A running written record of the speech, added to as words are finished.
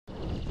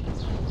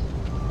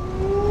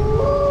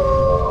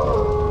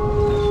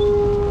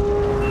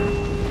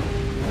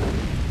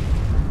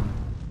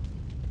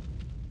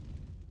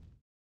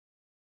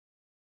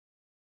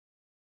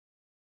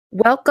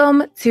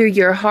Welcome to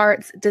Your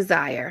Heart's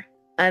Desire,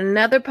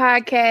 another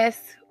podcast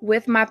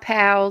with my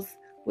pals.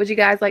 Would you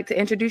guys like to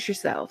introduce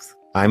yourselves?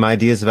 I'm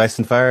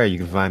Ideasoficeandfire. You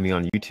can find me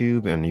on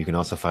YouTube, and you can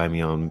also find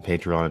me on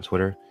Patreon and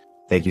Twitter.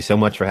 Thank you so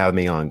much for having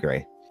me on,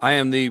 Gray. I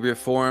am the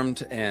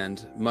reformed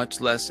and much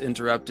less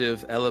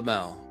interruptive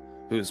LML,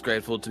 who's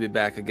grateful to be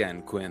back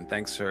again. Quinn,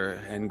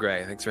 and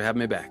Gray, thanks for having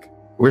me back.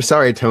 We're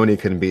sorry Tony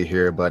couldn't be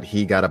here, but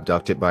he got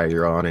abducted by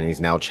Euron, and he's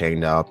now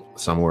chained up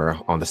somewhere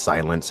on the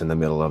Silence in the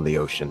middle of the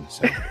ocean.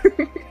 So,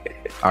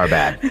 our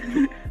bad.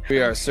 We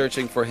are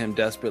searching for him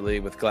desperately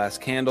with glass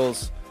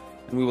candles,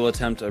 and we will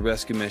attempt a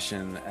rescue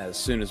mission as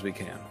soon as we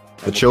can.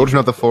 The children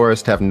of the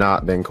forest have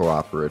not been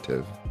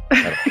cooperative.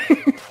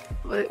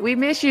 We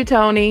miss you,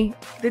 Tony.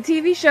 The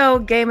TV show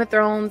Game of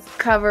Thrones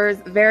covers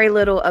very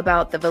little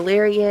about the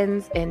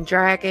Valyrians and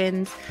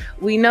dragons.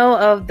 We know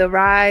of the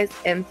rise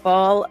and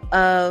fall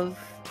of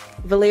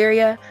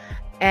Valyria,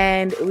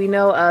 and we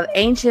know of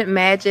ancient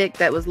magic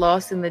that was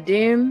lost in the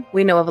Doom.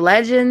 We know of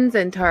legends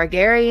and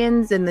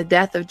Targaryens and the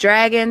death of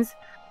dragons,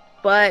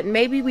 but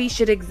maybe we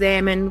should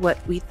examine what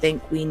we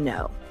think we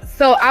know.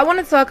 So I want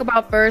to talk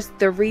about first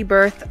the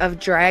rebirth of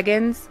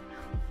dragons.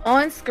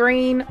 On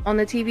screen on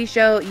the TV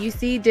show, you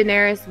see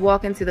Daenerys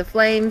walk into the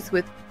flames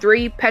with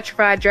 3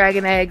 petrified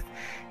dragon eggs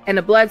and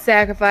a blood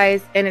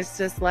sacrifice, and it's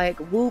just like,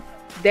 whoop,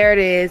 there it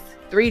is,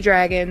 3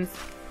 dragons,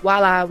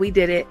 voila, we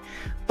did it.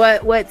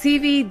 But what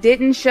TV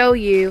didn't show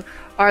you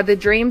are the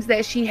dreams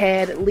that she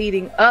had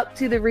leading up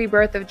to the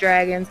rebirth of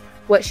dragons,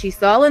 what she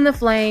saw in the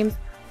flames.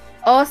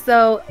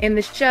 Also, in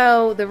the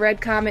show, the Red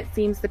Comet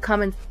seems to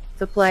come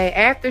into play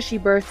after she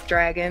birthed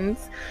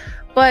dragons.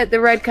 But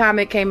the Red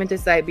Comet came into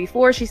sight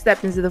before she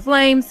stepped into the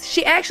flames.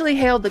 She actually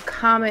hailed the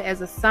comet as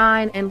a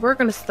sign, and we're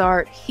going to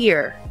start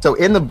here. So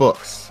in the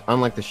books,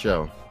 unlike the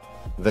show,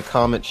 the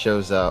comet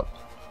shows up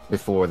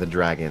before the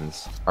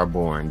dragons are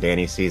born.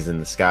 Dany sees it in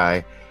the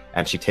sky,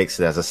 and she takes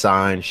it as a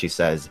sign. She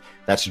says,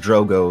 that's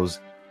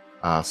Drogo's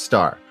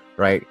star,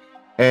 right?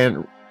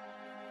 And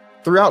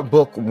throughout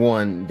book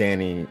 1,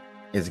 Dany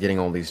is getting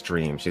all these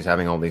dreams. She's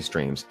having all these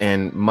dreams.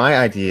 And my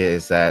idea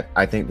is that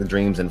I think the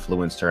dreams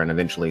influenced her, and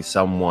eventually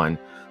some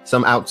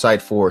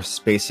outside force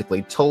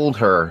basically told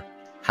her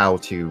how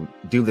to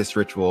do this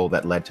ritual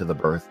that led to the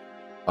birth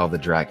of the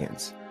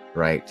dragons,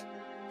 right?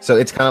 So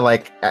it's kind of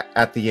like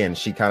at the end,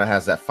 she kind of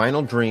has that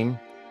final dream,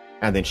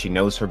 and then she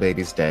knows her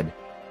baby's dead.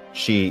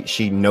 She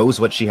knows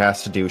what she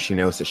has to do. She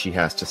knows that she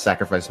has to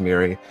sacrifice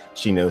Miri.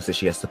 She knows that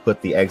she has to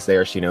put the eggs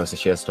there. She knows that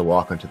she has to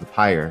walk onto the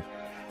pyre.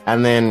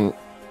 And then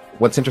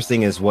what's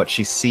interesting is what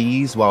she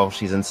sees while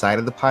she's inside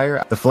of the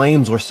pyre. The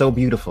flames were so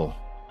beautiful,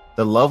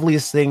 the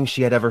loveliest thing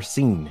she had ever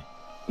seen.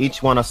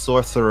 Each one a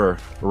sorcerer,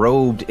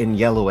 robed in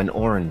yellow and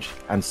orange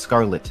and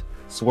scarlet,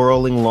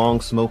 swirling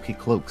long smoky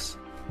cloaks.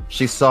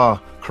 She saw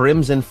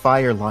crimson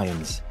fire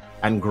lions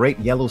and great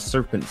yellow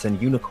serpents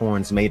and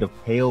unicorns made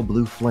of pale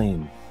blue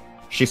flame.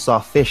 She saw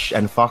fish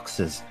and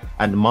foxes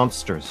and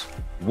monsters,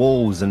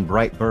 wolves and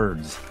bright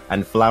birds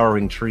and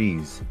flowering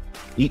trees,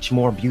 each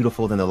more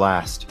beautiful than the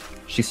last.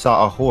 She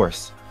saw a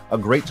horse, a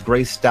great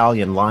gray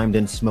stallion limed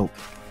in smoke,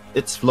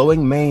 its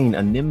flowing mane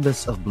a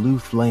nimbus of blue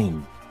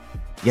flame.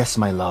 Yes,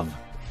 my love,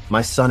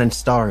 my sun and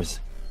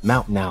stars,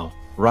 mount now,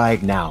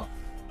 ride now.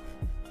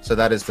 So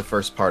that is the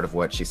first part of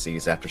what she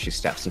sees after she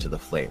steps into the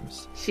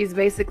flames. She's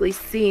basically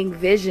seeing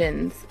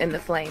visions in the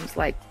flames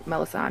like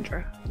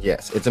Melisandre.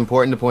 Yes, it's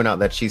important to point out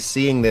that she's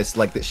seeing this,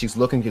 like that she's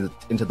looking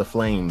into the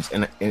flames,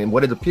 and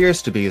what it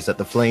appears to be is that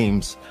the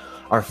flames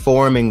are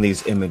forming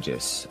these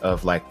images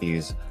of like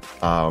these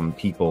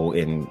people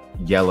in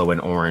yellow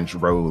and orange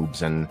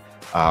robes and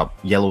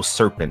yellow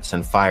serpents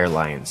and fire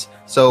lions.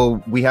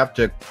 So we have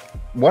to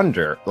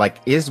wonder, like,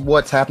 is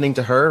what's happening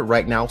to her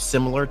right now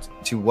similar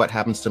to what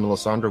happens to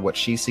Melisandre, what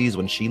she sees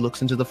when she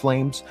looks into the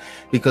flames?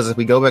 Because if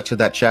we go back to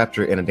that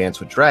chapter in A Dance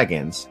with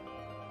Dragons,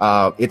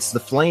 it's the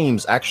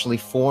flames actually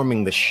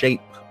forming the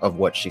shape of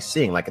what she's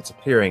seeing, like it's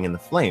appearing in the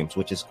flames,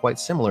 which is quite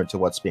similar to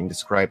what's being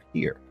described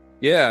here.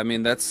 Yeah, I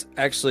mean, that's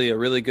actually a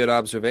really good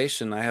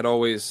observation. I had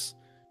always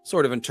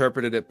sort of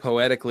interpreted it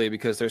poetically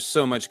because there's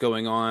so much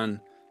going on.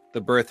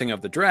 The birthing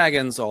of the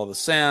dragons, all the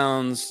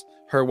sounds,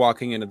 her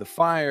walking into the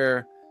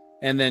fire,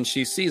 and then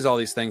she sees all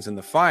these things in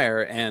the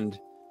fire and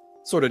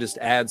sort of just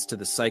adds to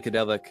the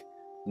psychedelic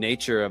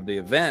nature of the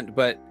event.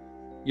 But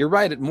you're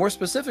right, more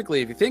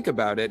specifically, if you think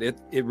about it,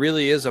 it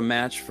really is a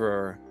match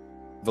for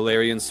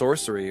Valyrian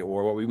sorcery,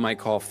 or what we might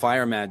call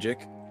fire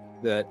magic,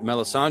 that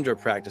Melisandre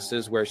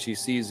practices, where she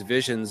sees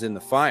visions in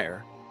the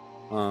fire.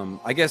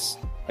 I guess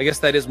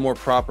that is more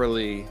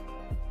properly,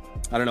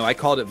 I don't know, I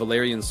called it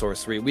Valyrian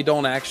sorcery. We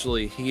don't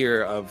actually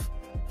hear of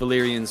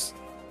Valyrians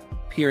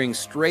peering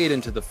straight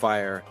into the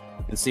fire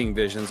and seeing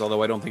visions,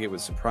 although I don't think it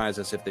would surprise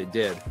us if they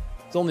did.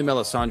 It's only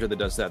Melisandre that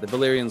does that. The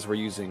Valyrians were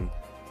using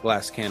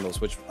glass candles,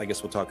 which I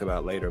guess we'll talk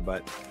about later,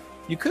 but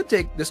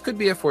this could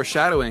be a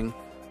foreshadowing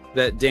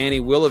that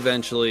Dany will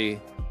eventually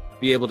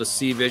be able to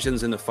see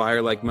visions in the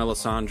fire like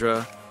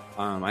Melisandre.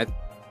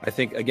 I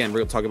think, again,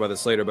 we'll talk about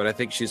this later, but I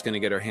think she's going to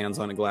get her hands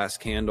on a glass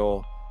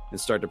candle and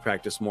start to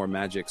practice more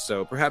magic.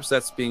 So perhaps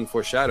that's being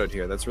foreshadowed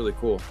here. That's really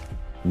cool.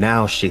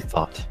 Now, she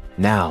thought,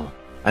 now.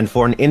 And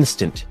for an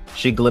instant,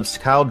 she glimpsed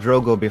Khal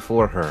Drogo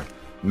before her,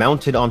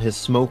 mounted on his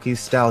smoky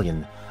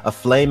stallion, a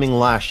flaming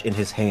lash in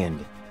his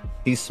hand.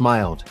 He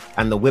smiled,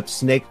 and the whip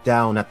snaked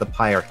down at the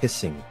pyre,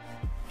 hissing.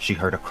 She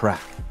heard a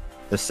crack,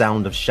 the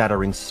sound of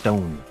shattering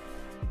stone.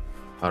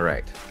 All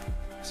right.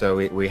 So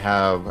we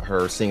have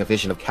her seeing a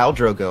vision of Khal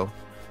Drogo.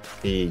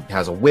 He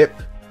has a whip,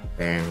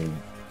 and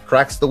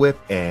cracks the whip,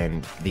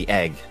 and the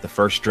egg, the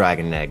first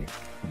dragon egg,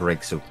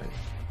 breaks open.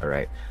 All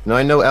right. Now,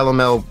 I know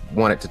LML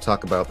wanted to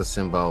talk about the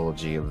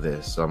symbology of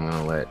this, so I'm going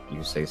to let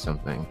you say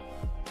something.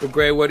 Well,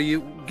 Gray, what do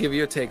you give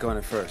your take on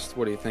it first?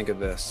 What do you think of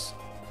this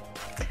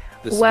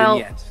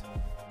vignette?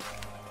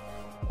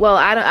 Well,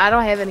 I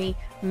don't have any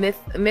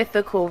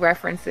mythical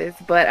references,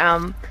 but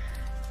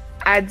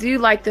I do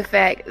like the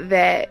fact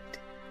that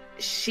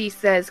she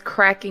says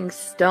cracking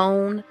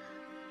stone,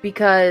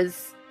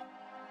 because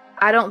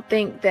I don't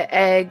think the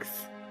eggs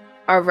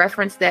are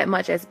referenced that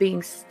much as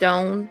being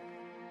stone.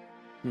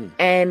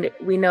 And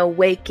we know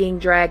waking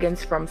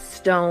dragons from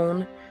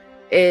stone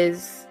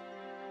is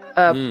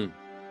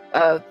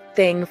a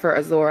thing for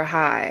Azor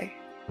Ahai.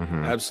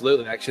 Mm-hmm.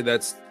 Absolutely. Actually,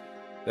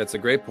 that's a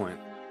great point.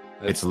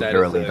 It's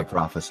literally the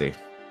prophecy.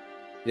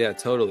 Yeah,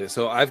 totally.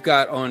 So I've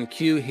got on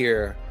cue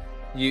here,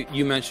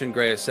 you mentioned,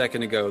 Gray, a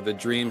second ago, the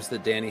dreams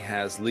that Dany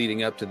has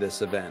leading up to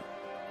this event.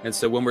 And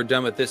so when we're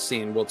done with this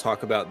scene, we'll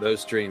talk about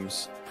those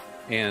dreams.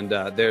 And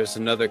there's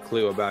another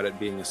clue about it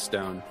being a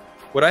stone.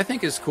 What I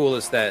think is cool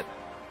is that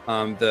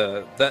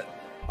that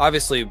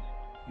obviously,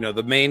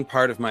 the main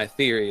part of my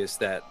theory is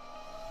that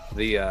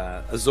the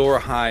Azor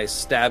Ahai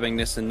stabbing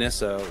Nissa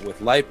Nissa with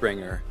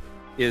Lightbringer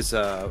is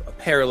a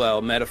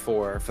parallel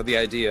metaphor for the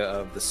idea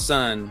of the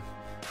sun.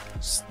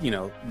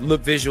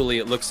 Visually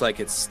it looks like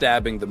it's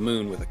stabbing the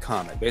moon with a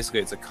comet. Basically,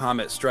 it's a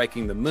comet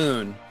striking the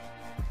moon,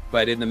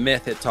 but in the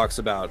myth it talks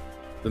about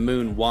the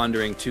moon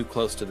wandering too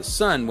close to the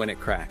sun when it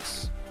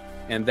cracks,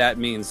 and that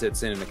means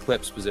it's in an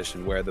eclipse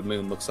position where the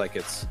moon looks like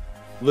it's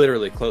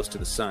literally close to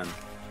the sun.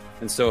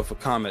 And so if a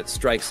comet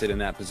strikes it in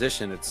that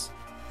position, it's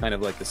kind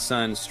of like the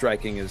sun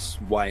striking his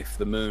wife,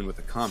 the moon, with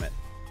a comet.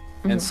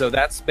 Mm-hmm. And so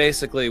that's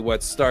basically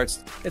what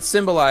starts. It's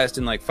symbolized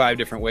in like 5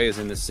 different ways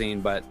in this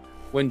scene, but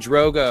when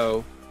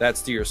Drogo,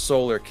 that's your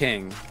solar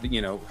king,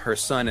 her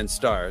sun and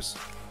stars,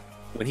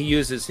 when he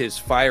uses his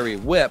fiery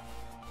whip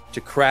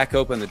to crack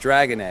open the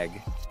dragon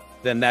egg,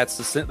 then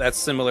that's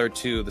similar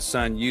to the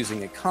sun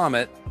using a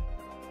comet,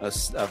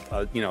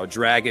 a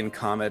dragon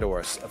comet,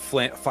 or a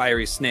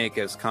fiery snake,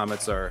 as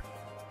comets are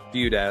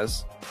viewed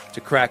as,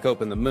 to crack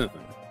open the moon.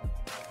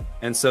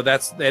 And so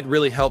that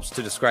really helps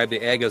to describe the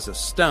egg as a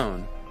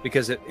stone,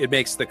 because it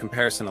makes the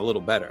comparison a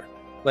little better.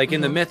 Like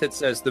in the myth, it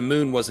says the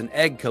moon was an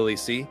egg,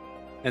 Khaleesi,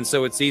 and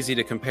so it's easy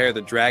to compare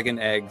the dragon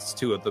eggs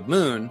to the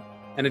moon,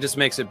 and it just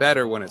makes it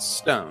better when it's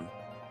stone.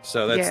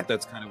 So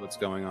that's kind of what's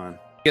going on.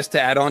 I guess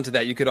to add on to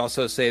that, you could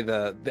also say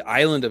the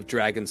island of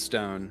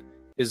Dragonstone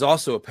is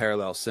also a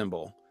parallel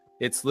symbol.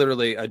 It's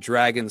literally a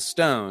dragon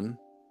stone,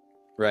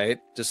 right?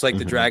 Just like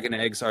the dragon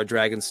eggs are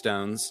dragon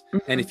stones.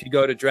 And if you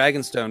go to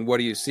Dragonstone, what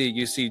do you see?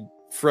 You see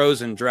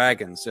frozen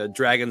dragons,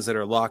 dragons that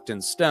are locked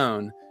in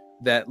stone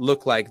that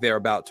look like they're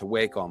about to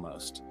wake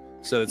almost.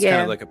 So it's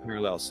kind of like a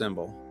parallel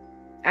symbol.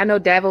 I know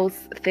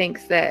Davos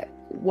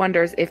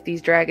wonders if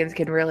these dragons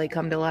can really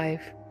come to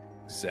life.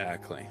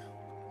 Exactly.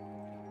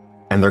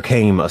 And there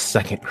came a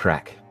second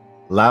crack,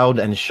 loud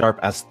and sharp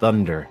as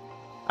thunder,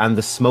 and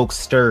the smoke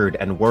stirred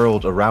and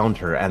whirled around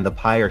her, and the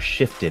pyre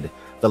shifted,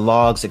 the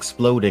logs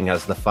exploding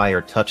as the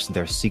fire touched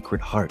their secret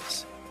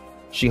hearts.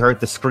 She heard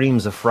the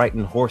screams of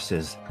frightened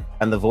horses,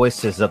 and the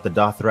voices of the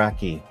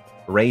Dothraki,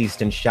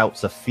 raised in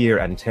shouts of fear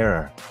and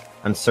terror,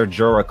 and Ser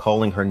Jorah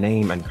calling her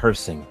name and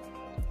cursing.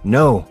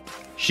 No,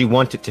 she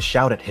wanted to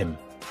shout at him.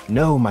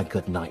 No, my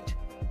good knight,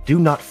 do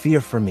not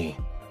fear for me.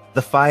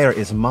 The fire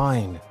is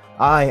mine.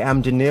 I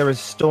am Daenerys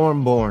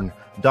Stormborn,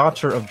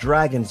 daughter of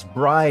dragons,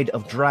 bride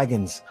of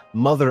dragons,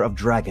 mother of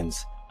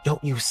dragons.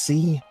 Don't you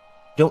see?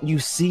 Don't you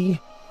see?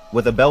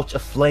 With a belch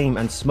of flame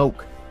and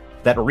smoke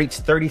that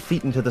reached 30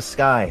 feet into the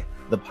sky,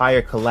 the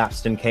pyre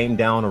collapsed and came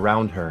down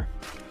around her.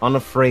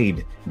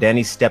 Unafraid,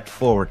 Dany stepped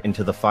forward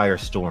into the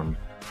firestorm,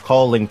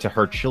 calling to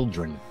her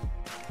children.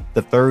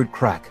 The third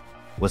crack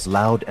was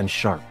loud and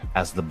sharp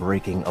as the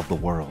breaking of the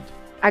world.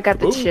 I got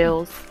the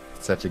chills.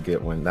 Such a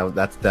good one.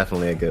 That's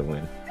definitely a good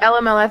one.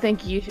 LML, I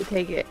think you should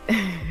take it.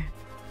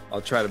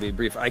 I'll try to be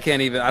brief. I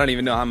don't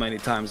even know how many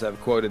times I've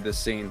quoted this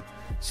scene.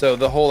 So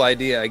the whole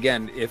idea,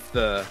 again,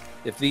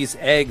 if these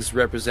eggs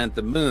represent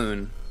the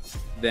moon,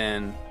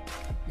 then,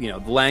 the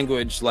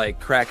language like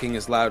cracking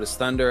as loud as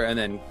thunder, and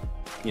then,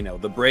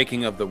 the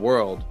breaking of the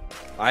world,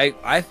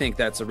 I think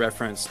that's a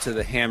reference to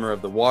the Hammer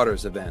of the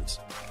Waters event,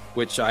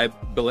 which I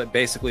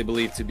basically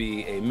believe to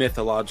be a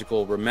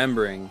mythological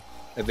remembering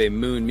of a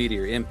moon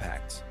meteor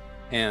impact.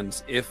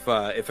 And if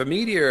a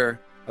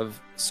meteor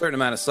of a certain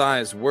amount of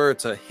size were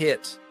to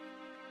hit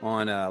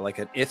on like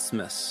an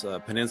isthmus, a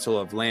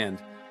peninsula of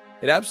land,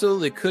 it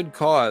absolutely could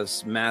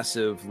cause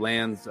massive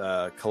land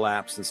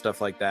collapse and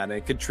stuff like that. And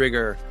it could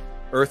trigger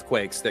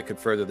earthquakes that could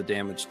further the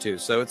damage too.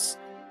 So it's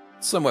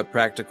somewhat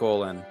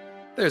practical, and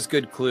there's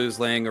good clues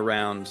laying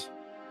around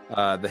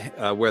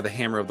where the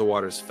Hammer of the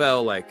Waters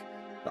fell, like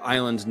the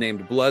island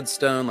named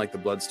Bloodstone, like the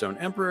Bloodstone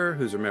Emperor,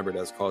 who's remembered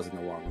as causing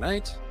the Long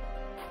Night,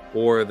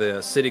 or the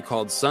city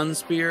called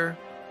Sunspear.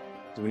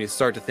 When you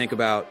start to think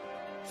about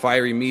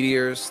fiery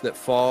meteors that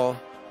fall,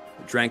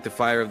 drank the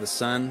fire of the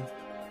sun,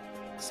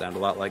 sound a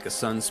lot like a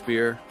sun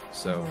spear.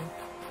 So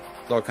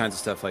all kinds of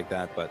stuff like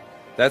that. But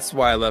that's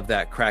why I love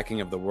that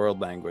cracking of the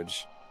world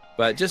language.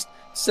 But just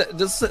set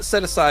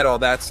aside all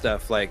that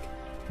stuff. Like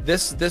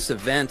this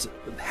event,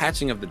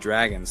 Hatching of the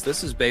Dragons,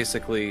 this is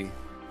basically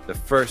the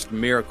first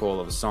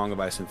miracle of A Song of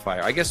Ice and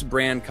Fire. I guess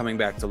Bran coming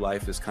back to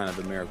life is kind of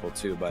a miracle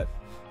too, but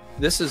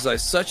this is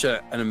such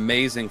an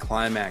amazing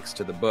climax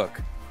to the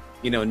book.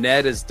 You know,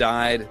 Ned has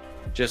died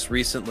just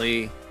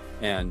recently,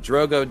 and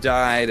Drogo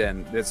died,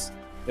 and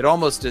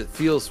it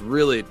feels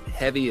really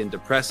heavy and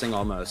depressing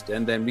almost.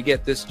 And then we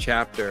get this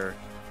chapter,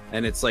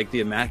 and it's like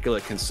the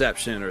Immaculate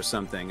Conception or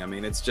something. I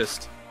mean, it's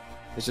just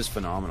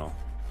phenomenal.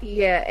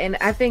 Yeah, and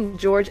I think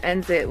George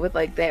ends it with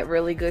like that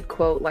really good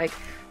quote, like,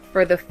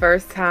 for the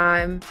first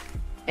time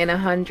in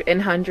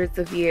hundreds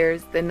of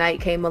years, the night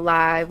came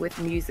alive with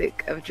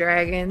music of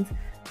dragons.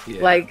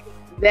 Yeah. Like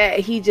that,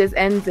 he just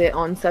ends it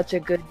on such a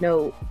good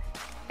note.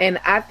 And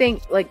I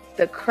think like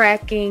the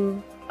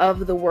cracking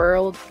of the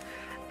world,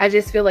 I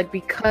just feel like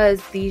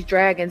because these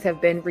dragons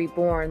have been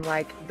reborn,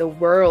 like the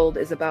world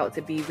is about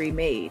to be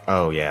remade.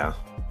 Oh yeah,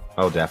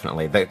 oh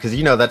definitely. Because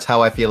that's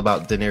how I feel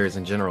about Daenerys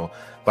in general.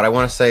 But I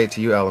want to say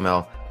to you,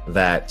 LML,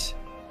 that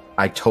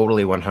I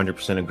totally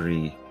 100%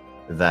 agree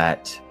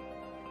that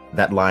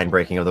line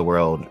breaking of the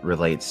world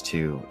relates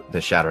to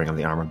the shattering of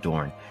the armor of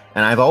Dorne.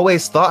 And I've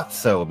always thought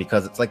so,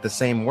 because it's like the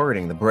same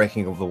wording, the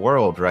breaking of the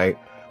world, right?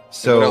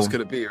 So what else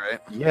could it be, right?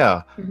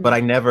 Yeah, but I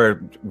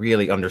never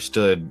really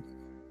understood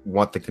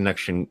what the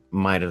connection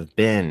might have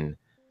been.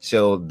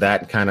 So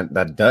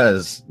that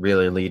does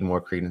really lead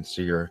more credence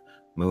to your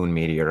moon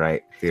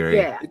meteorite theory.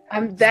 Yeah,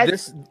 I'm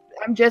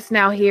just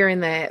now hearing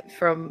that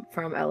from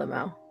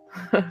LML.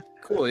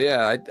 Cool,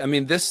 yeah. I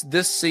mean, this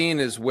scene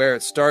is where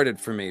it started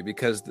for me,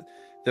 because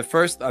the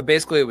first,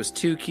 basically it was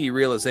two key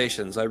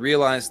realizations. I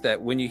realized that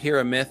when you hear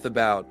a myth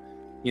about,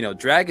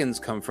 dragons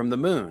come from the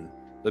moon.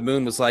 The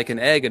moon was like an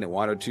egg, and it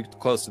wandered too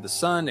close to the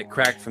sun. It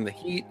cracked from the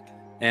heat,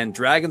 and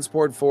dragons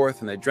poured forth,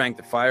 and they drank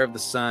the fire of the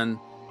sun,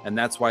 and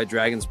that's why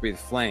dragons breathe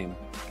flame.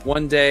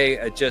 One day,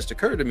 it just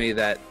occurred to me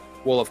that,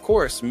 well, of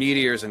course,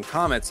 meteors and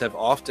comets have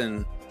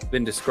often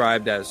been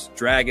described as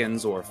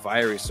dragons or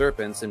fiery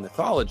serpents in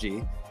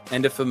mythology,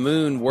 and if a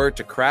moon were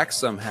to crack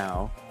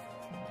somehow,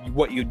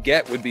 what you'd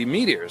get would be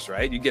meteors,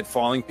 right? You'd get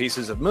falling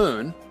pieces of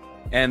moon,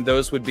 and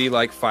those would be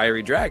like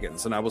fiery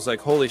dragons. And I was like,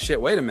 holy shit,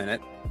 wait a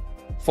minute.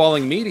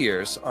 Falling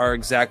meteors are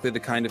exactly the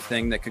kind of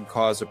thing that could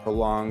cause a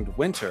prolonged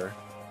winter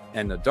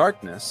and a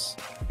darkness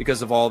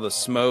because of all the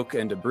smoke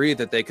and debris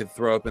that they could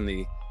throw up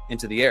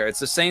into the air. It's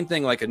the same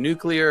thing like a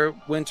nuclear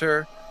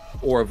winter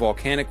or a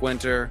volcanic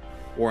winter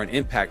or an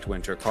impact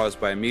winter caused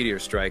by a meteor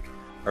strike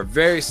are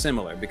very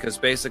similar, because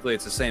basically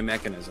it's the same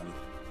mechanism.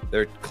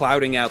 They're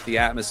clouding out the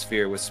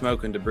atmosphere with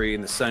smoke and debris,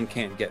 and the sun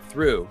can't get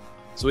through.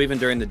 So even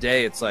during the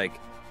day, it's like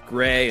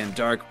gray and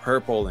dark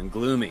purple and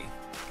gloomy.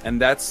 And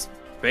that's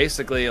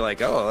basically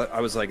like, I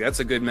was like,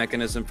 that's a good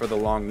mechanism for the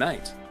long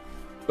night.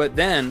 But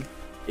then,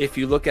 if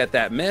you look at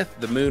that myth,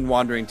 the moon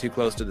wandering too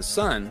close to the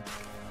sun,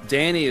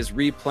 Dany is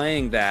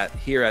replaying that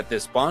here at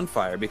this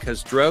bonfire,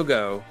 because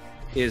Drogo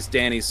is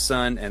Dany's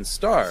sun and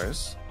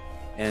stars,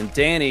 and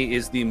Dany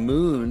is the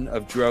moon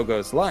of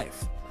Drogo's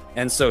life.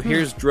 And so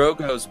here's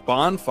Drogo's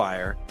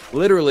bonfire,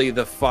 literally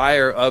the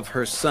fire of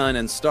her sun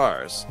and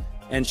stars,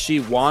 and she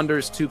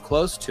wanders too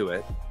close to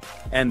it,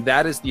 and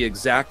that is the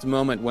exact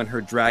moment when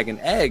her dragon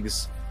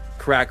eggs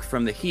crack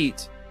from the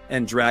heat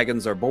and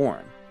dragons are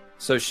born.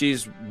 So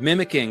she's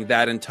mimicking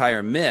that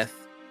entire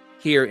myth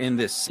here in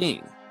this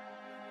scene.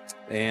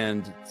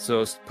 And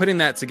so putting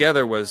that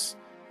together was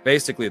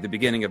basically the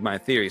beginning of my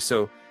theory.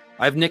 So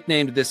I've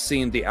nicknamed this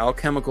scene the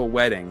alchemical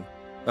wedding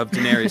of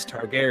Daenerys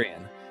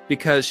Targaryen,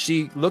 because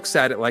she looks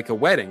at it like a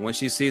wedding. When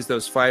she sees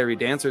those fiery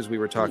dancers we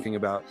were talking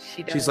about,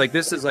 she's like,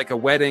 this is like a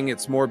wedding.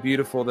 It's more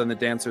beautiful than the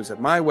dancers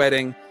at my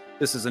wedding.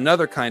 This is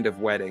another kind of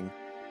wedding.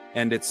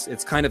 And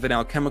it's kind of an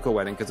alchemical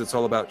wedding, because it's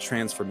all about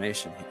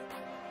transformation here.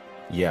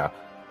 Yeah.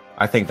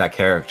 I think that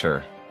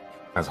character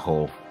as a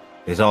whole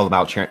is all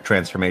about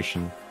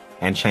transformation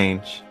and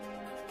change.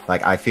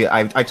 Like, I feel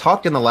I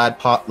talked in the last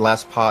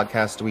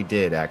podcast we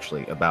did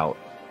actually about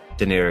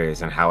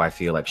Daenerys and how I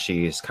feel like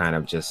she's kind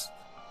of just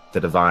the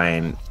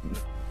divine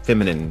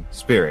feminine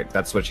spirit.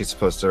 That's what she's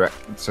supposed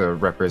to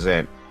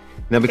represent.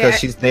 Because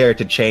she's there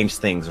to change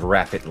things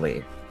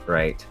rapidly,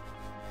 right?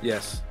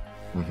 Yes.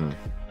 Mm-hmm.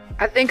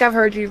 I think I've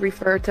heard you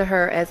refer to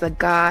her as a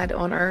god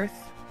on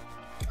Earth.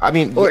 I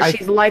mean,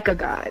 she's like a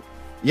god.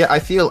 Yeah, I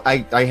feel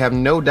I have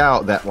no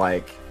doubt that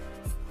like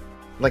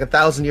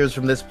 1,000 years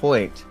from this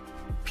point,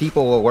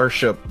 people will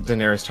worship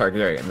Daenerys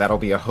Targaryen. That'll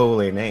be a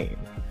holy name.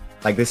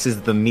 Like, this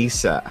is the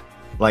Misa.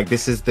 Like,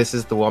 this is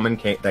the woman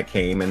that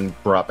came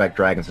and brought back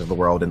dragons into the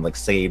world and like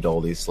saved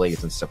all these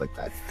slaves and stuff like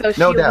that. So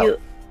no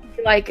doubt,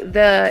 like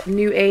the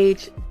New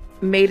Age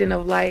Maiden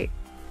of Light,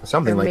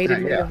 something like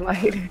that. Yeah. Of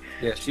Light.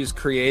 Yeah, she's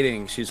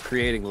creating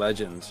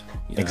legends.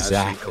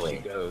 Exactly.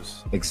 As she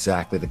goes.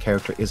 Exactly. The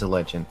character is a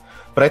legend.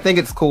 But I think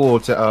it's cool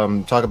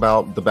to talk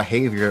about the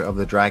behavior of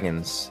the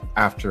dragons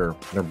after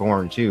they're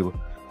born too,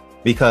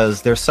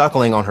 because they're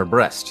suckling on her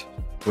breast,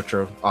 which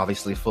are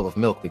obviously full of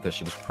milk because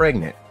she was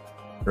pregnant,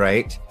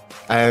 right?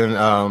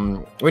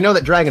 And we know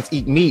that dragons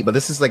eat meat, but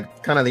this is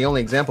like kind of the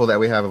only example that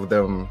we have of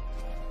them.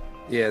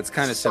 Yeah, it's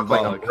kind of suckling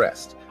symbolic. on the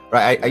breast,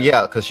 right?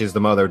 Yeah, because she's the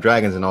mother of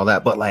dragons and all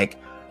that. But like,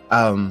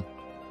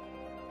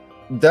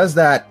 does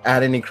that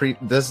add any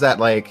does that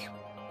like?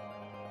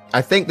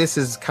 I think this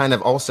is kind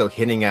of also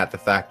hinting at the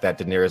fact that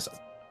Daenerys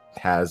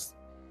has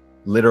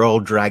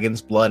literal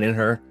dragon's blood in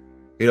her.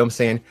 You know what I'm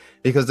saying?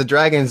 Because the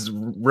dragons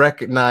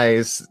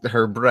recognize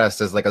her breast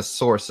as like a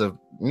source of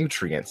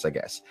nutrients, I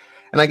guess.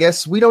 And I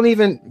guess do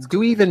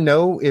we even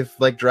know if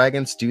like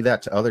dragons do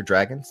that to other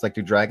dragons? Like,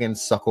 do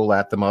dragons suckle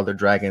at them other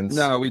dragons?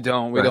 No, we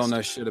don't. We don't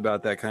know shit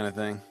about that kind of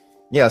thing.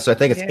 Yeah, so I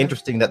think it's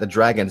interesting that the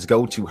dragons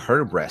go to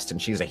her breast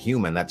and she's a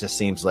human. That just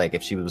seems like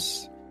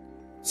seems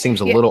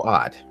a little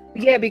odd.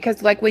 Yeah,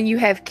 because like when you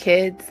have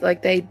kids,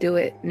 like they do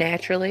it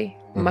naturally,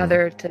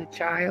 mother to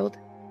child.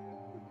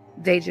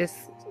 They just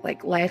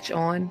like latch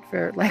on,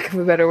 for lack of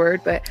a better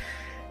word. But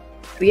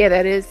yeah,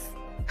 that is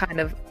kind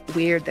of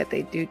weird that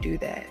they do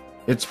that.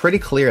 It's pretty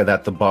clear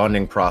that the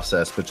bonding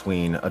process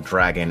between a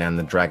dragon and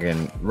the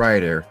dragon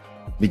rider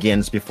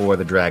begins before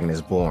the dragon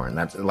is born.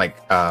 That's like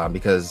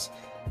because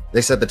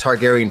they said the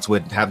Targaryens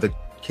would have the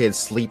kids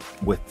sleep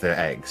with the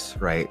eggs,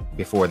 right,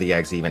 before the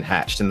eggs even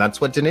hatched, and that's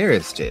what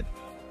Daenerys did,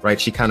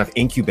 right? She kind of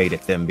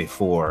incubated them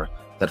before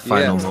that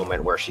final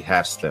moment where she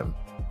hatched them.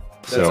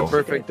 That's a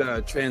perfect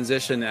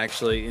transition,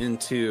 actually,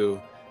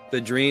 into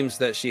the dreams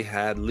that she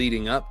had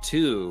leading up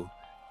to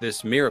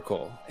this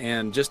miracle.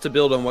 And just to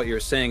build on what you're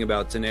saying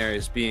about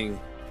Daenerys being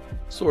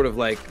sort of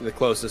like the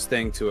closest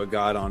thing to a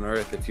god on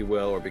earth, if you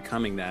will, or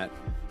becoming that,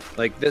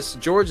 like this,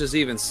 George has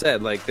even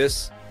said, like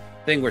this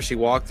thing where she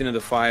walked into the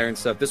fire and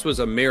stuff, this was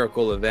a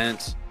miracle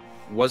event.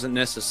 It wasn't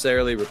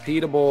necessarily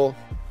repeatable.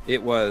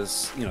 It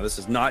was, this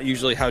is not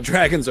usually how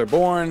dragons are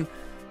born.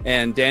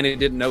 And Dany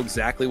didn't know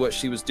exactly what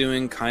she was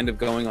doing, kind of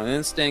going on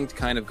instinct,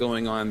 kind of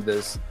going on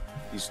these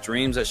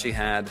dreams that she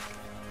had.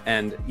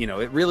 And,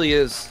 it really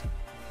is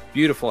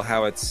beautiful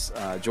how it's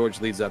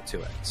George leads up to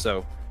it.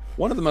 So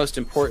one of the most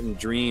important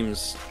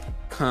dreams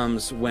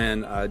comes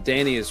when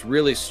Dany is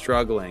really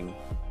struggling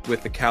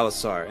with the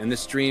Khalasar, and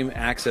this dream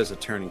acts as a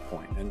turning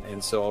point.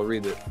 And so I'll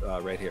read it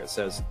right here. It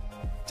says,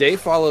 "Day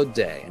followed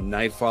day, and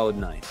night followed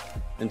night,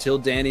 until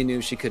Dany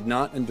knew she could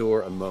not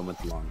endure a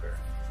moment longer.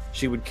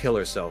 She would kill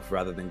herself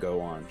rather than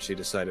go on, she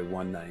decided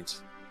one night.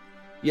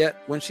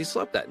 Yet, when she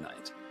slept that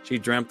night, she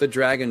dreamt the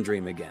dragon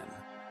dream again.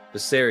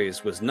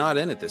 Viserys was not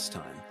in it this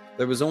time.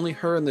 There was only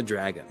her and the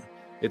dragon.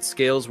 Its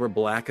scales were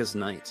black as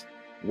night,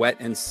 wet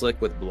and slick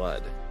with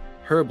blood.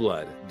 Her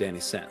blood,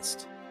 Dany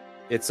sensed.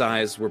 Its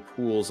eyes were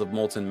pools of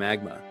molten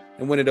magma,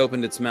 and when it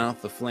opened its mouth,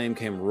 the flame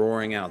came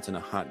roaring out in a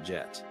hot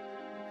jet.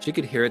 She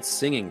could hear it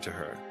singing to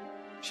her.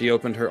 She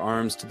opened her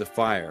arms to the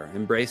fire,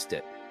 embraced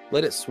it,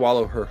 let it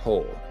swallow her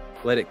whole,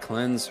 let it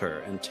cleanse her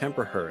and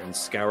temper her and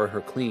scour her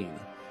clean.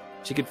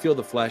 She could feel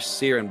the flesh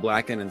sear and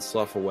blacken and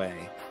slough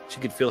away. She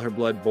could feel her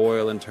blood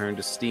boil and turn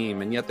to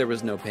steam, and yet there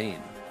was no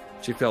pain.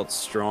 She felt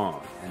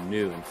strong and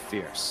new and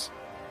fierce.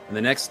 And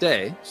the next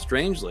day,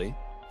 strangely,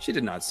 she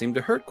did not seem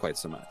to hurt quite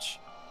so much.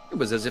 It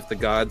was as if the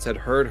gods had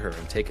heard her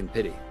and taken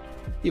pity.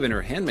 Even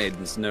her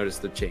handmaidens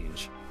noticed the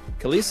change.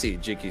 "Khaleesi,"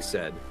 Jiki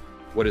said,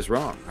 "what is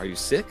wrong? Are you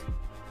sick?"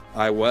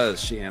 "I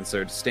was," she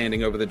answered,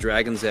 standing over the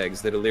dragon's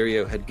eggs that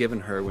Illyrio had given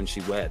her when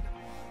she wed.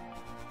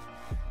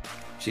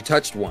 She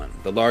touched one,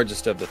 the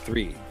largest of the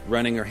three,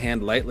 running her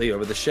hand lightly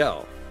over the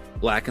shell.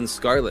 Black and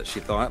scarlet, she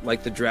thought,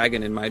 like the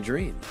dragon in my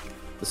dream.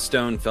 The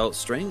stone felt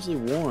strangely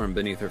warm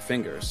beneath her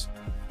fingers.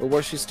 Or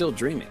was she still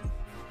dreaming?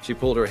 She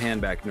pulled her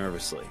hand back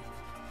nervously.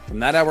 From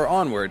that hour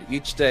onward,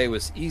 each day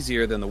was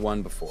easier than the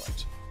one before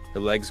it. Her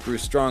legs grew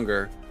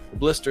stronger, her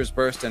blisters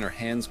burst, and her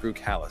hands grew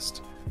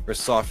calloused. Her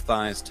soft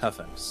thighs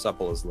toughened,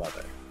 supple as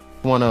leather.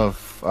 One of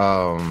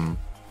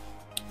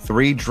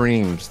 3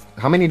 dreams.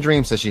 How many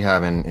dreams does she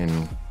have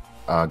in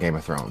Game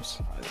of Thrones?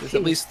 There's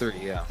at least 3,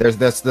 yeah.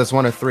 That's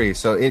one of 3.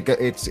 So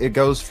it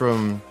goes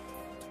from,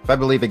 if I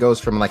believe, it goes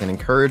from like an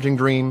encouraging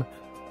dream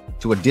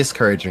to a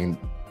discouraging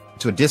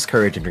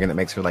dream that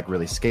makes her like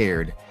really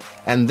scared.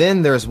 And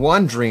then there's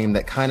one dream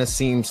that kind of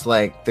seems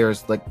like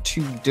there's like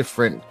 2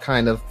 different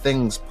kind of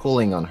things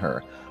pulling on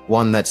her.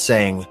 One that's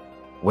saying,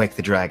 wake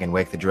the dragon,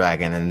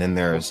 and then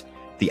there's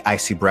the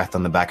icy breath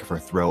on the back of her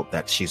throat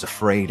that she's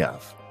afraid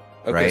of.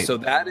 Okay, right? So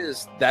that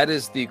is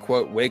the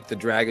quote, wake the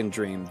dragon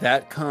dream.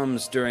 That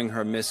comes during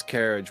her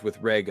miscarriage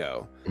with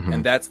Rhaego.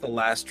 And that's the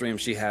last dream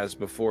she has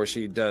before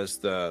she does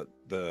the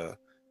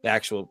the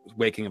actual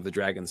waking of the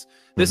dragons.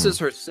 This is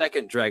her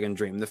second dragon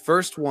dream. The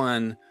first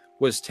one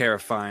was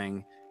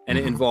terrifying, and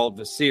it involved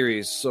a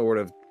series sort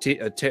of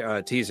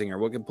teasing her.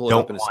 We can pull it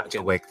up in a second.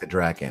 To wake the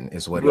dragon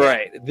is what.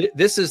 Right.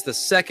 This is the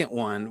second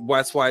one.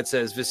 That's why it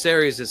says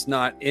Viserys is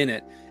not in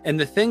it. And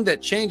the thing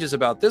that changes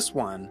about this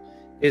one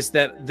is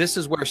that this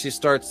is where she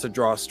starts to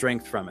draw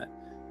strength from it.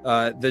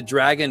 The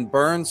dragon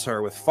burns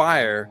her with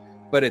fire,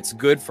 but it's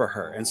good for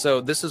her. And so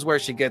this is where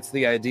she gets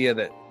the idea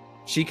that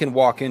she can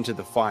walk into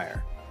the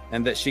fire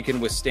and that she can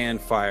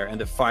withstand fire,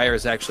 and that fire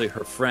is actually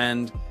her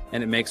friend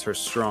and it makes her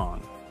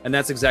strong. And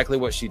that's exactly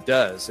what she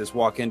does, is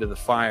walk into the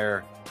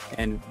fire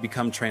and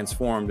become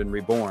transformed and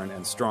reborn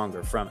and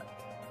stronger from it.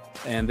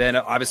 And then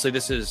obviously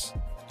this is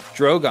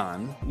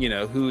Drogon, you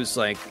know, who's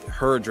like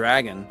her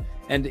dragon.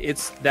 And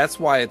that's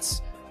why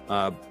it's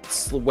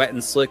wet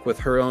and slick with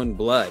her own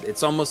blood.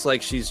 It's almost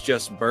like she's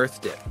just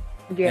birthed it,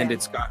 and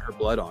it's got her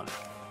blood on it.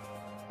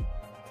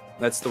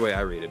 That's the way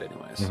I read it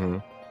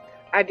anyways.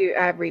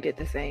 I read it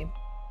the same.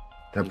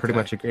 I pretty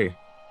much agree.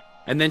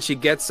 And then she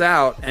gets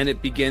out, and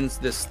it begins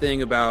this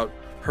thing about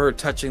her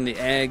touching the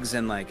eggs,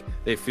 and like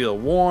they feel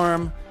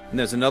warm. And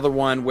there's another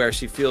one where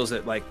she feels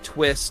it like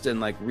twist and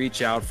like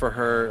reach out for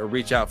her, or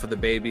reach out for the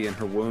baby in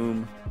her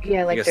womb.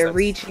 Yeah, like they're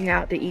reaching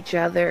out to each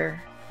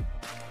other.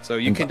 So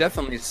you can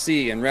definitely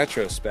see in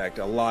retrospect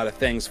a lot of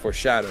things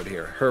foreshadowed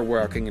here. Her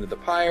walking into the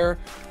pyre,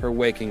 her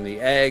waking the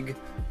egg,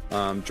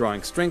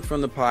 drawing strength from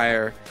the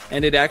pyre,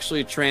 and it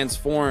actually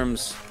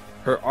transforms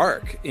her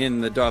arc in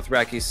the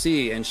Dothraki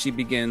Sea, and she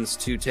begins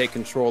to take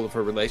control of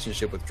her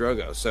relationship with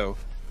Drogo. So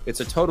it's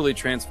a totally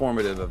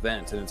transformative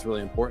event, and it's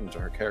really important to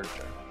her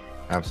character.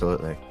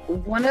 Absolutely.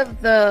 One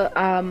of the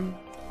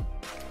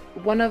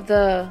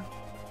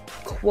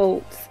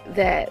quotes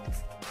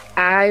that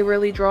I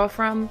really draw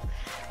from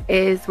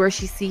is where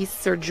she sees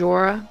Ser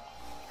Jorah.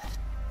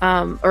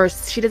 Or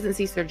she doesn't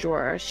see Ser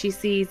Jorah. She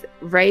sees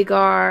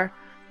Rhaegar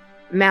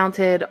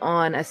mounted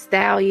on a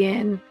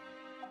stallion,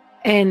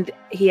 and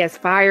he has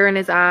fire in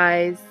his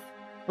eyes,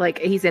 like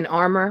he's in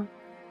armor.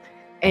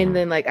 And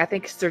then, like, I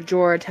think Ser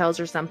Jorah tells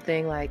her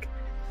something like,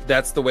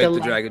 "That's the Wake the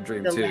Dragon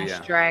dream too."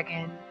 Yeah.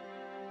 Dragon.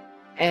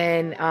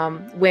 And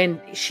when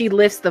she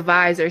lifts the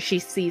visor, she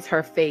sees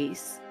her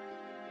face.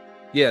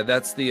 Yeah,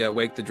 that's the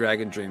Wake the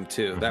Dragon dream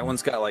too. That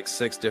one's got like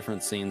 6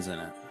 different scenes in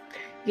it.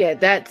 Yeah,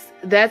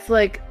 that's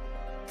like,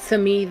 to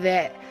me,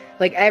 that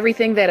like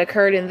everything that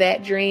occurred in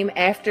that dream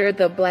after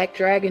the Black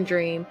Dragon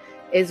dream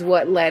is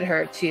what led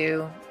her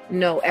to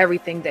know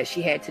everything that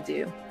she had to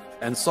do.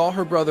 And saw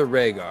her brother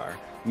Rhaegar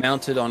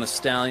mounted on a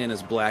stallion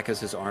as black as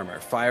his armor.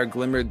 Fire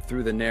glimmered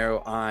through the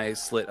narrow eye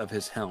slit of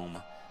his helm.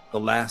 The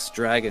last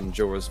dragon,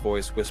 Jorah's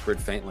voice whispered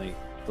faintly.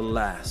 The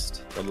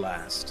last, the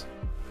last.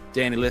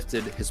 Dany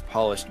lifted his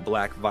polished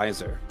black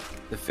visor.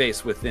 The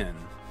face within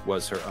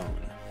was her own.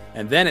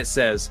 And then it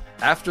says,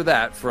 after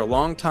that, for a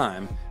long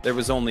time, there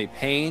was only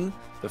pain,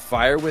 the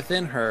fire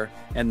within her,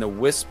 and the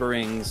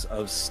whisperings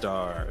of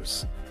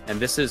stars. And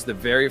this is the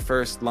very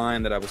first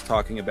line that I was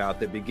talking about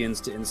that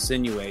begins to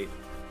insinuate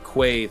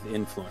Quaithe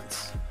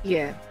influence.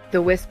 Yeah,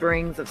 the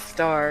whisperings of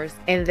stars.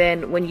 And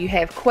then when you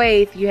have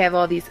Quaithe, you have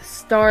all these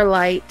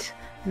starlight,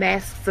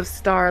 masks of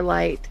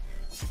starlight.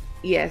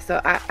 Yeah, so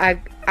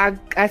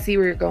I see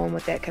where you're going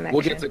with that connection.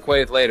 We'll get to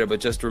Quaithe later, but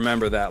just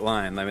remember that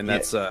line. I mean,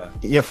 that's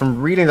yeah.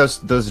 From reading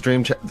those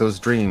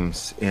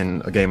dreams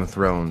in A Game of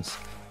Thrones,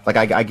 like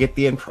I get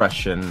the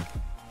impression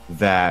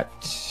that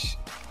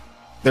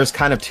there's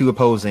kind of 2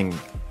 opposing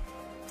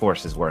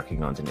forces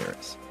working on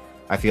Daenerys.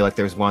 I feel like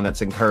there's one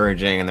that's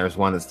encouraging and there's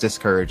one that's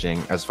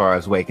discouraging as far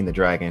as waking the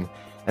dragon,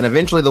 and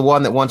eventually the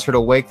one that wants her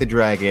to wake the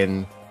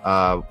dragon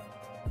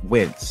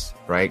wins,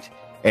 right?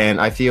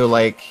 And I feel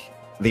like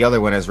the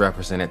other one is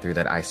represented through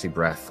that icy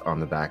breath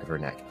on the back of her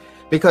neck.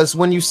 Because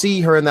when you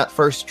see her in that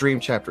first dream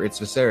chapter, it's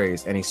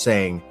Viserys, and he's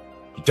saying,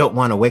 "You don't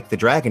want to wake the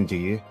dragon, do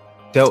you?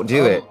 Don't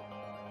do it."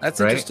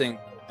 That's right? Interesting.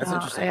 That's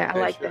interesting. Yeah, I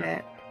like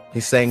that.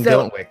 He's saying,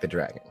 "Don't wake the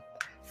dragon."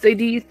 So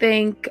do you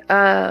think,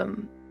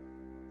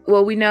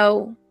 well, we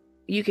know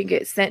you can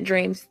get sent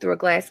dreams through a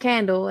glass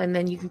candle, and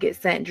then you can get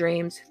sent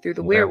dreams through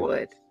the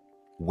weirwood.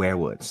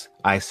 Werewoods.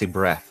 Icy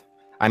breath.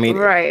 I mean,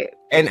 right.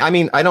 And I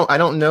mean, I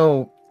don't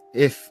know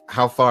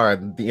how far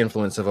the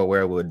influence of a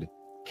weirwood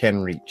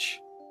can reach,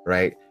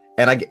 right?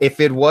 And if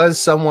it was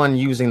someone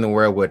using the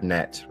weirwood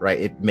net, right,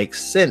 it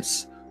makes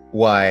sense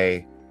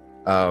why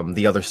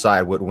the other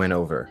side would win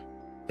over,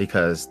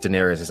 because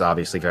Daenerys is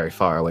obviously very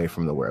far away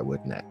from the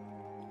weirwood net.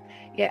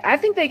 Yeah, I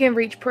think they can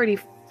reach pretty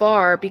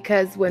far,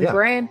 because when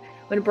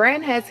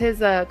Bran has his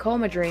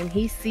coma dream,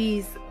 he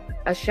sees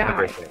Asshai.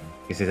 Everything.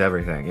 He sees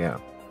everything, yeah.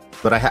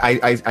 But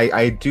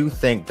I do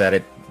think that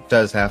it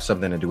does have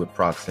something to do with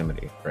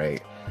proximity,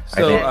 right?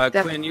 So,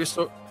 Quinn,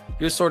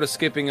 you're sort of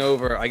skipping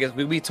over. I guess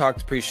we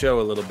talked pre-show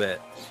a little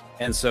bit,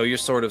 and so you're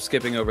sort of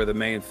skipping over the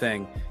main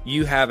thing.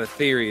 You have a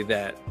theory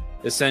that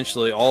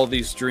essentially all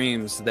these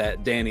dreams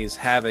that Dany's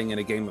having in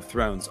A Game of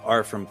Thrones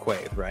are from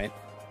Quaithe, right?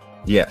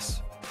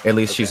 Yes, at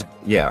least she's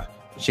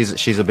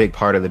a big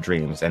part of the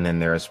dreams. And then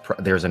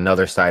there's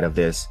another side of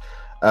this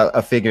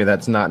a figure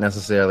that's not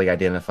necessarily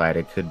identified.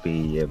 It could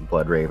be a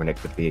Blood Raven. It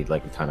could be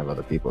like a ton of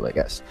other people, I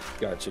guess.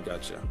 Gotcha.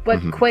 But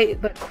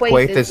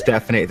Quaithe is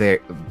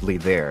definitely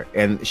there,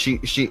 and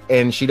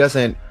she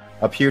doesn't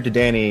appear to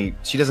Dany.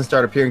 She doesn't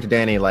start appearing to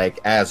Dany like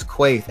as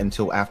Quaithe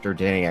until after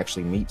Dany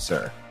actually meets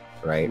her,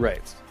 right?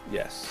 Right.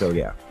 Yes. So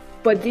yeah.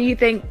 But do you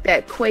think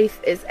that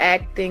Quaithe is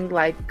acting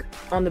like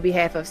on the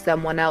behalf of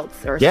someone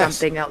else or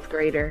something else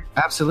greater?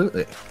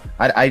 Absolutely.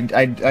 I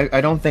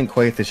don't think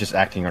Quaithe is just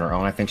acting on her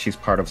own. I think she's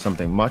part of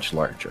something much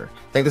larger.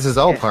 I think this is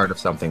all part of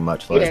something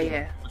much larger.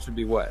 Yeah. Which would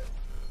be what?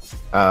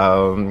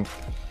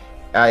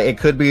 It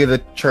could be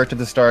the Church of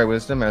the Starry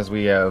Wisdom, as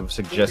we have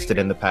suggested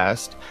in the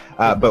past.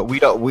 But we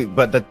don't.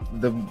 But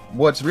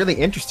what's really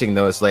interesting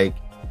though is like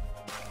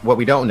what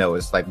we don't know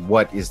is like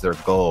what is their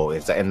goal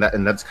is, and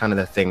that's kind of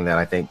the thing that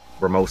I think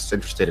we're most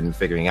interested in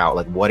figuring out.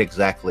 Like what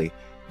exactly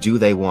do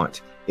they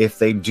want? If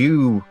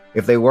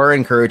they were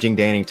encouraging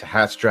Dany to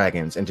hatch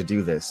dragons and to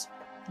do this,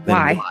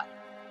 then why?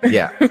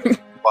 Yeah,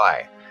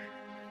 why?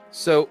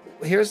 So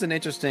here's an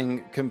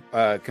interesting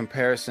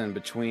comparison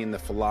between the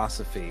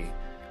philosophy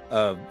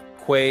of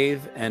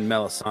Quaithe and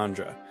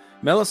Melisandre.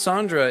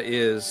 Melisandre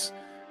is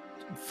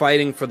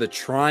fighting for the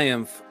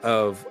triumph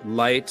of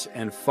light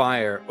and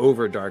fire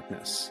over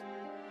darkness.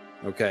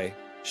 Okay,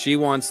 she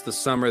wants the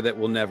summer that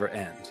will never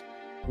end,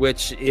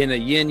 which in a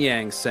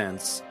yin-yang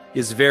sense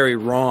is very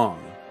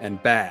wrong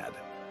and bad.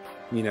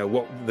 You know,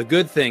 what the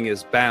good thing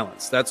is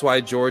balance. That's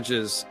why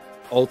George's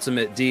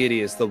ultimate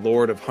deity is the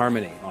Lord of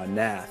Harmony on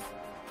Nath.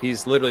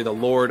 He's literally the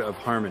Lord of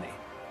Harmony.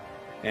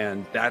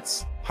 And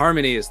that's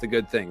harmony is the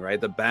good thing, right?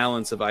 The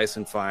balance of ice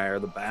and fire,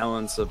 the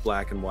balance of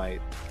black and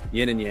white,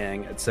 yin and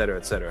yang, etc.,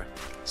 etc.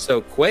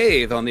 So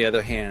Quaithe, on the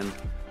other hand,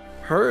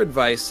 her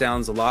advice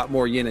sounds a lot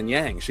more yin and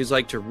yang. She's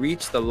like, to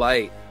reach the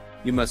light,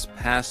 you must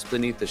pass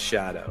beneath the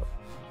shadow.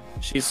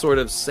 She's sort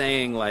of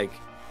saying like,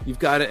 you've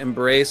got to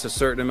embrace a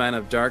certain amount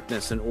of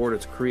darkness in order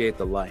to create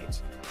the light.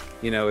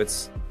 You know,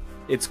 it's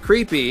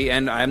creepy,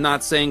 and I'm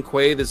not saying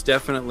Quaithe is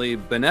definitely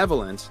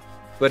benevolent,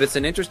 but it's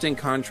an interesting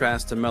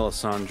contrast to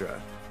Melisandre.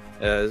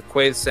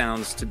 Quaithe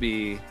sounds to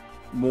be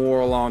more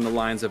along the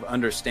lines of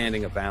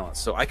understanding a balance.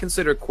 So I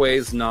consider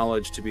Quaithe's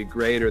knowledge to be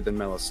greater than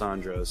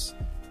Melisandre's.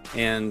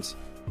 And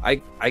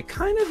I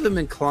kind of am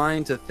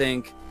inclined to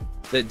think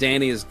that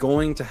Dany is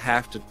going to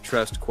have to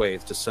trust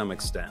Quaithe to some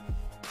extent.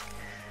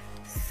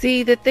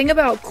 See, the thing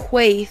about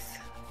Quaithe,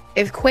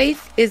 if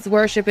Quaithe is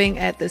worshiping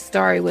at the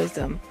Starry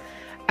Wisdom,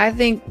 I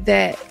think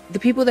that the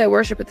people that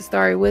worship at the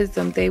Starry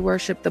Wisdom, they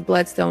worship the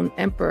Bloodstone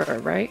Emperor,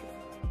 right?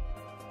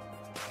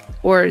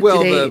 Or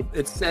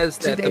it says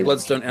that the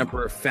Bloodstone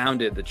Emperor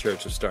founded the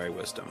Church of Starry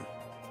Wisdom.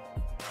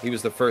 He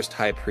was the first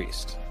high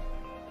priest.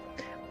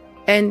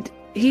 And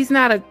he's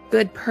not a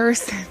good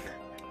person.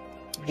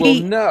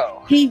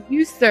 No. He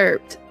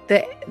usurped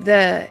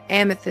the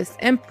Amethyst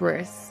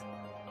Empress.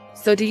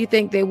 So do you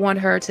think they want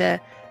her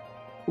to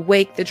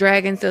wake the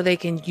dragon so they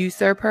can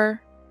usurp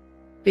her?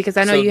 Because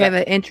I know you have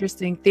an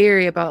interesting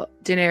theory about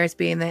Daenerys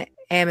being the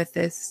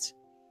Amethyst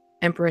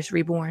Empress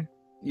reborn.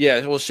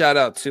 Yeah, well, shout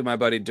out to my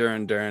buddy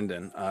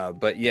Durrandon.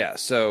 But yeah,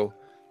 so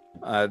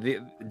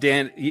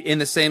in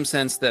the same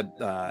sense that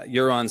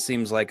Euron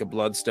seems like a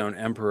Bloodstone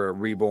Emperor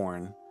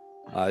reborn,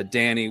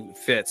 Dany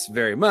fits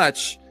very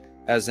much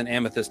as an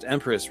Amethyst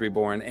Empress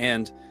reborn,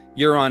 and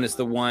Euron is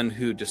the one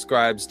who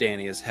describes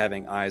Dany as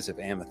having eyes of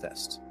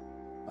amethyst.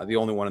 The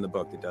only one in the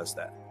book that does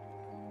that.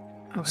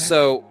 Okay.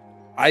 So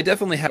I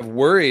definitely have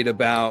worried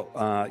about,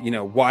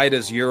 why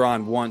does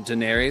Euron want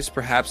Daenerys?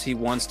 Perhaps he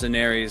wants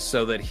Daenerys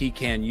so that he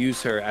can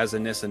use her as a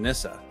Nissa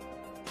Nissa,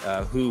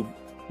 who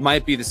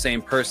might be the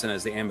same person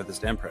as the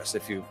Amethyst Empress.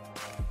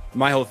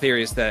 My whole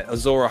theory is that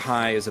Azor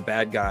Ahai is a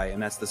bad guy,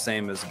 and that's the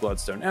same as the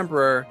Bloodstone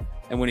Emperor.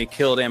 And when he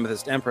killed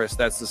Amethyst Empress,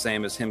 that's the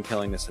same as him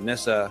killing Nissa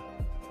Nissa.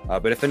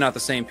 But if they're not the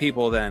same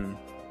people, then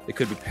it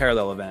could be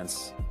parallel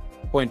events.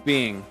 Point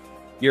being,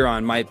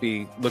 Euron might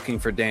be looking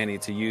for Dany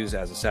to use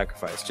as a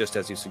sacrifice, just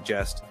as you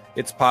suggest.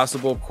 It's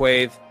possible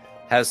Quaithe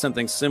has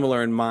something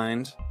similar in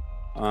mind,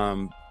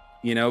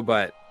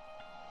 but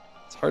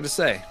it's hard to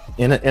say.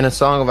 In a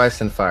Song of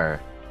Ice and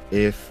Fire,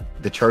 if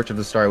the Church of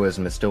the Starry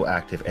Wisdom is still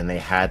active and they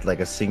had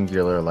like a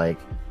singular like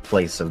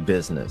place of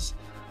business,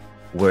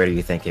 where do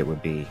you think it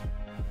would be?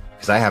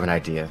 Because I have an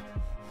idea.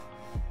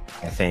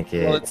 I think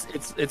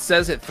it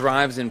says it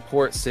thrives in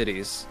port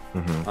cities,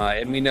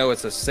 and we know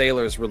it's a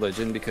sailor's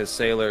religion because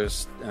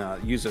sailors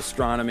use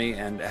astronomy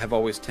and have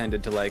always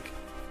tended to like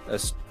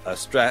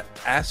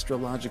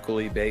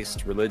astrologically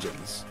based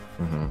religions.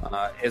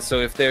 And so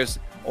if there's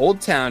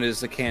Old Town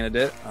is a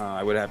candidate,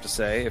 I would have to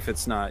say, if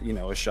it's not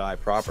Asshai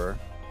proper.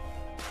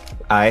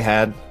 I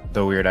had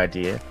the weird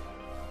idea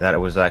that it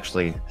was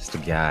actually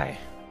Stgai,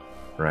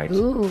 right?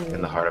 Ooh.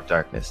 In the Heart of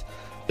Darkness.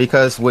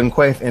 Because when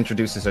Quaithe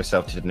introduces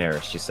herself to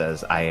Daenerys, she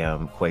says, I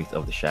am Quaithe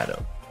of the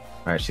Shadow.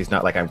 Right? She's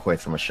not like, I'm Quaithe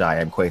from Asshai,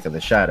 I'm Quaithe of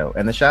the Shadow.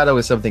 And the Shadow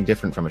is something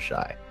different from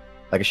Asshai.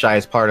 Like, Asshai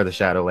is part of the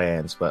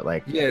Shadowlands, but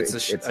like... Yeah, it's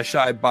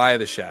Asshai by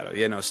the Shadow.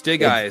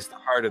 Stgai is the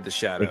heart of the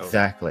Shadow.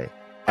 Exactly.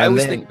 I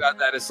always think about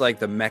that as like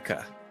the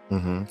Mecca.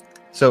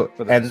 So,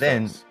 and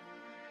then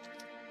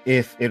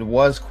if it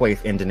was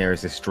Quaithe in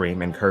Daenerys'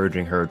 dream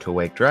encouraging her to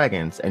wake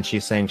dragons, and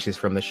she's saying she's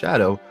from the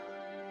shadow,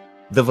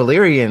 the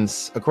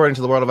Valyrians, according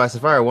to the World of Ice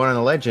and Fire, one of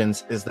the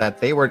legends is that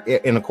they were,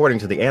 and according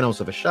to the Annals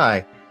of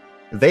Asshai,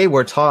 they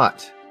were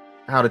taught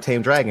how to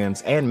tame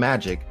dragons and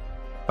magic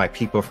by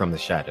people from the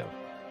shadow.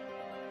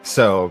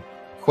 So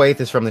Quaithe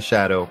is from the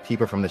shadow.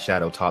 People from the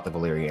shadow taught the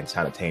Valyrians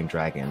how to tame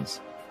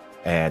dragons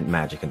and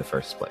magic in the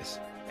first place.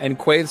 And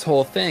Quaithe's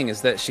whole thing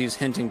is that she's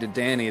hinting to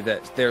Dany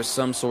that there's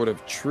some sort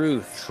of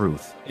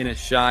truth in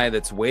Asshai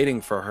that's waiting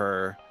for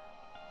her.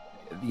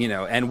 You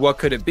know, and what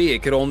could it be?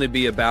 It could only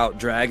be about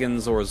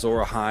dragons or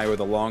Azor Ahai or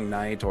the Long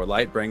Night or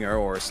Lightbringer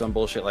or some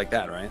bullshit like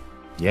that, right?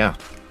 Yeah.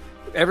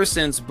 Ever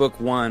since book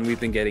 1, we've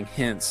been getting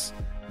hints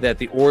that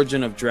the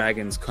origin of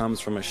dragons comes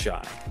from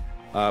Asshai.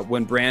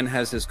 When Bran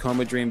has his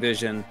coma dream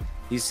vision,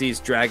 he sees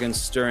dragons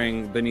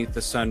stirring beneath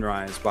the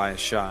sunrise by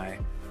Asshai,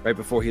 right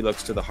before he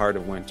looks to the Heart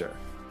of Winter,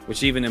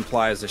 which even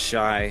implies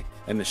Asshai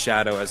and the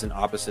Shadow as an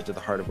opposite to the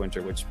Heart of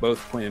Winter, which both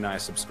Quinn and I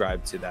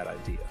subscribe to that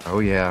idea. Oh,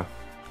 yeah.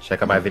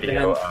 Check out my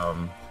video,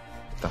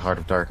 The Heart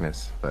of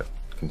Darkness, but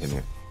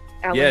continue.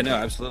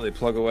 Absolutely.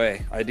 Plug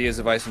away. Ideas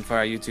of Ice and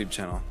Fire YouTube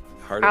channel.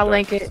 I'll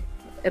link it.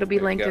 It'll be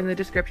linked in the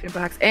description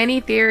box.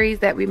 Any theories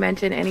that we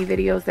mention, any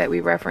videos that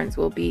we reference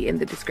will be in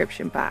the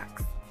description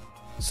box.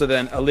 So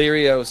then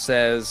Illyrio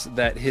says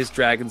that his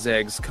dragon's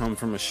eggs come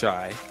from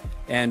Asshai,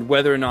 and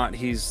whether or not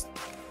he's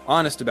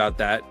honest about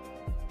that,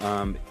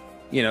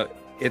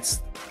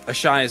 it's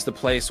Asshai is the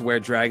place where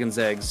dragon's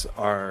eggs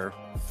are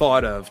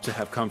thought of to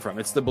have come from.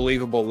 It's the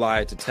believable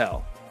lie to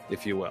tell,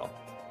 if you will.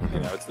 You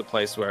know, it's the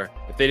place where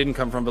if they didn't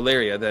come from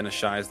Valyria, then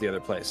Asshai is the other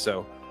place.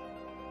 So,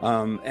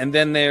 and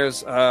then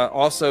there's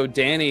also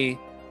Dany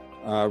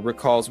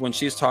recalls when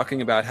she's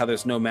talking about how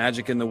there's no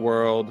magic in the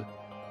world,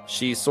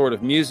 she sort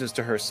of muses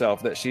to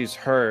herself that she's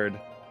heard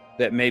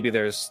that maybe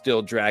there's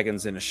still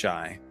dragons in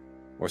Asshai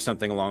or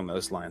something along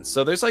those lines.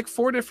 So there's like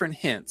 4 different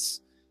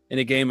hints in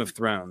a Game of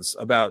Thrones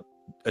about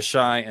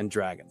Asshai and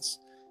dragons.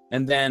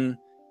 And then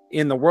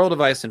in the World of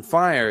Ice and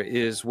Fire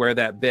is where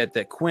that bit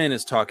that Quinn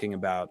is talking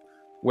about,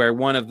 where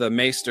one of the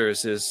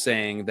maesters is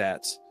saying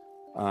that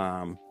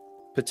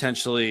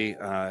potentially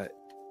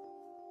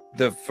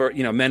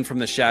men from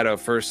the shadow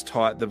first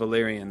taught the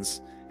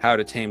Valyrians how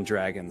to tame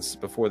dragons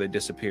before they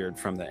disappeared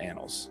from the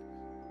annals.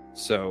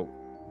 So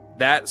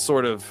that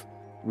sort of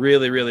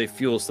really, really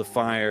fuels the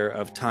fire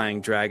of tying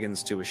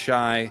dragons to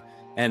Asshai,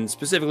 and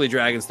specifically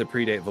dragons that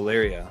predate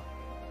Valyria.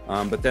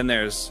 But then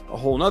there's a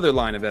whole other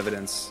line of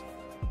evidence,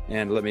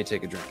 and let me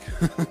take a drink.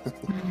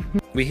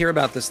 We hear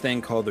about this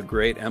thing called the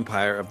Great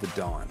Empire of the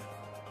Dawn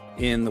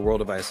in the World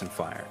of Ice and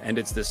Fire, and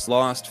it's this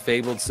lost,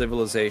 fabled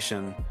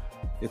civilization.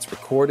 It's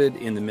recorded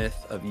in the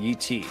myth of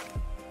Yi-Ti,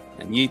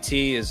 and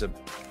Yi-Ti is a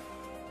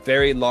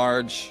very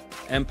large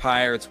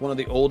empire. It's one of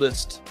the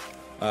oldest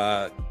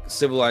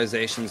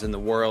civilizations in the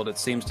world. It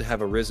seems to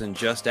have arisen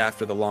just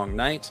after the Long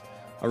Night,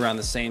 around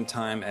the same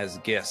time as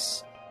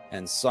Gis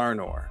and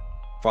Sarnor,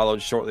 followed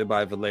shortly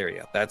by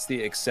Valyria. That's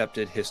the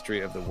accepted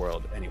history of the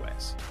world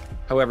anyways.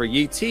 However,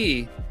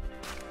 Yi-Ti,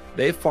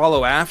 they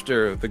follow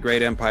after the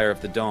Great Empire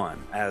of the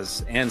Dawn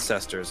as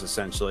ancestors,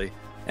 essentially,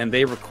 and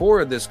they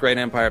record this Great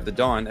Empire of the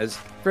Dawn as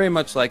very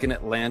much like an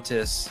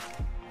Atlantis,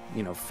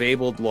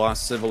 fabled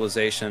lost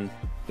civilization.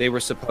 They were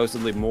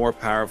supposedly more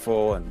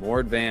powerful and more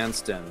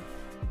advanced, and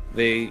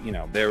they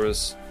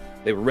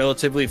were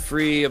relatively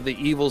free of the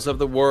evils of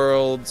the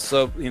world.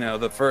 So,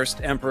 the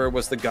first emperor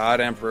was the God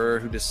Emperor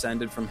who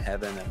descended from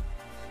heaven, and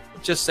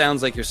it just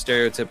sounds like your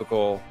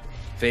stereotypical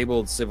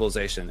fabled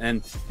civilization.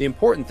 And the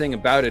important thing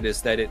about it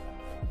is that it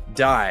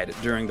died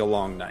during the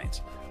Long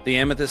Night. The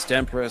Amethyst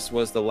Empress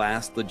was the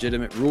last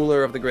legitimate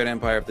ruler of the Great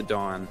Empire of the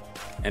Dawn,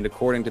 and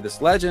according to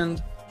this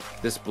legend,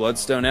 this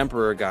Bloodstone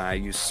Emperor guy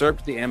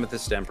usurped the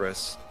Amethyst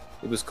Empress.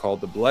 It was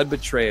called the Blood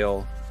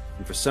Betrayal,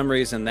 and for some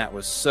reason that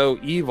was so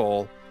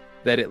evil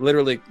that it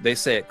literally, they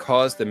say it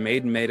caused the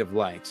Maiden Maid of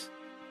Light,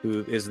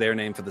 who is their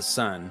name for the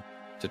sun,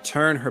 to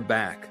turn her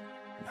back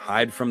and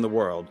hide from the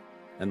world.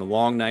 And the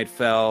Long Night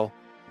fell,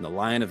 and the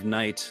Lion of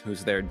Night,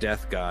 who's their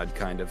death god,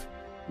 kind of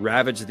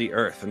ravaged the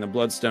earth. And the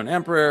Bloodstone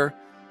Emperor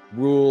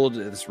ruled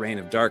this reign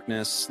of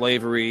darkness,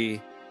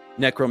 slavery,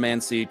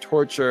 necromancy,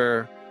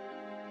 torture,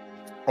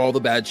 all the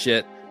bad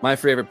shit. My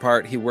favorite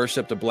part, he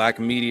worshipped a black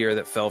meteor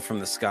that fell from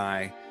the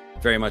sky.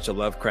 Very much a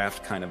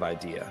Lovecraft kind of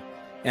idea.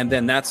 And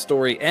then that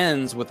story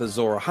ends with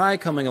Azor Ahai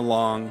coming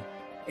along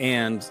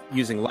and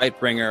using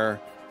Lightbringer.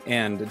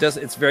 And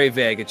it's very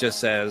vague. It just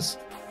says,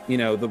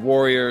 the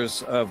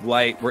warriors of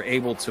light were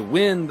able to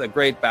win the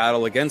great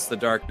battle against the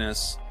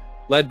darkness,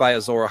 led by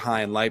Azor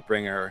Ahai and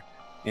Lightbringer.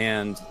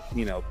 And,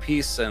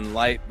 peace and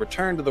light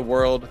returned to the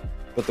world,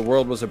 but the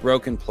world was a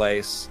broken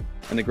place,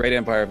 and the Great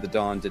Empire of the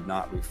Dawn did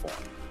not reform.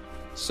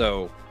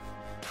 So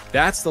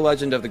that's the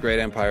legend of the Great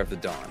Empire of the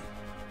Dawn.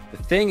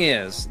 The thing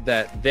is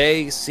that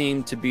they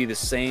seem to be the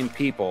same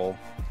people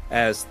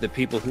as the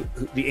people who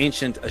the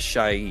ancient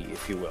Asshai,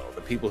 if you will,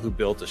 the people who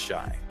built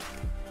Asshai.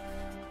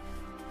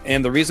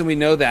 And the reason we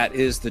know that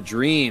is the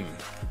dream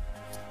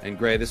And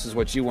Gray, this is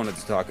what you wanted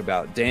to talk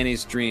about.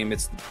 Dany's dream.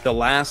 It's the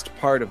last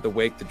part of the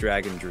Wake the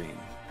Dragon dream.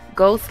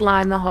 Ghosts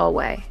lined the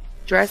hallway,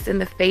 dressed in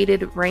the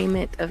faded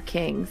raiment of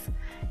kings.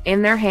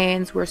 In their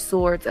hands were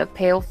swords of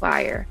pale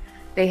fire.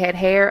 They had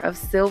hair of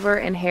silver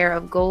and hair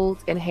of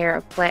gold and hair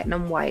of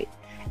platinum white,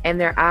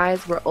 and their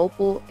eyes were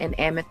opal and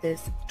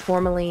amethyst,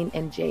 tourmaline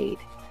and jade.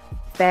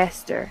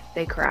 Faster,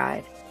 they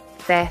cried.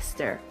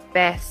 Faster,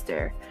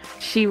 faster.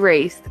 She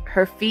raced,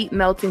 her feet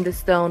melting the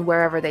stone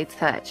wherever they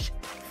touched.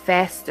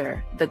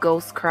 Faster, the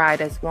ghosts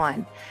cried as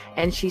one,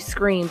 and she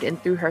screamed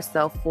and threw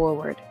herself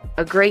forward.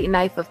 A great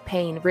knife of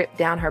pain ripped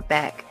down her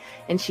back,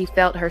 and she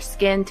felt her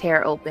skin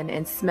tear open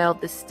and smelled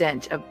the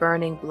stench of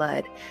burning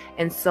blood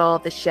and saw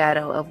the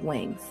shadow of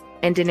wings.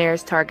 And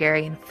Daenerys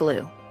Targaryen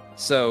flew.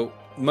 So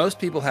most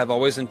people have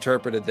always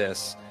interpreted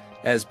this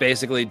as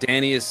basically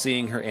Dany is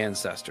seeing her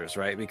ancestors,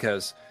 right?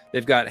 Because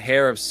they've got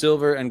hair of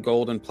silver and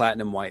gold and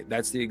platinum white.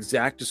 That's the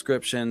exact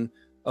description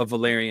of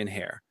Valyrian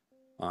hair.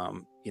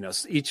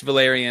 Each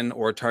Valyrian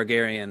or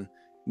Targaryen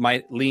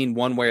might lean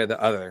one way or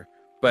the other.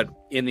 But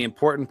in the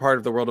important part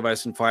of the World of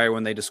Ice and Fire,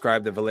 when they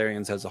describe the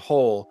Valyrians as a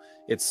whole,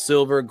 it's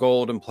silver,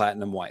 gold, and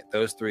platinum white.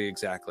 Those three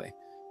exactly.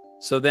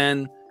 So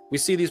then we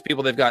see these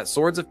people, they've got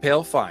swords of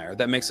pale fire.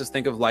 That makes us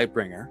think of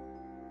Lightbringer.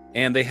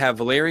 And they have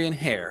Valyrian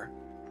hair.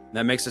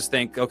 That makes us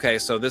think, okay,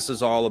 so this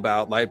is all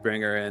about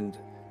Lightbringer, and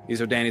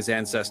these are Dany's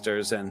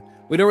ancestors. And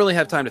we don't really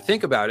have time to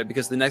think about it,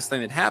 because the next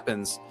thing that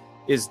happens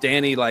is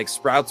Dany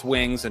sprouts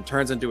wings and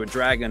turns into a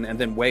dragon and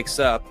then wakes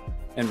up,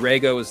 and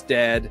Rhaego is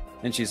dead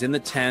and she's in the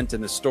tent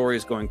and the story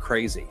is going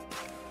crazy.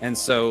 And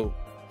so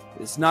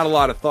it's not a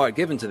lot of thought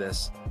given to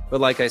this.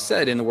 But like I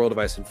said, in the World of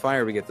Ice and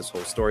Fire, we get this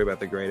whole story about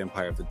the Great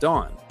Empire of the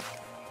Dawn.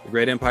 The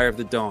Great Empire of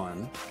the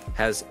Dawn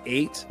has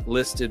 8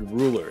 listed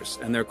rulers,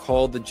 and they're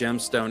called the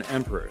Gemstone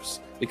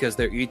Emperors because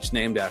they're each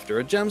named after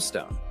a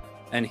gemstone.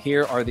 And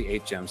here are the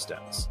 8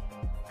 gemstones.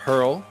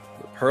 Pearl,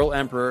 the Pearl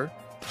Emperor,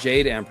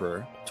 Jade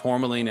Emperor,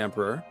 Tourmaline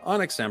Emperor,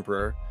 Onyx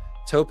Emperor,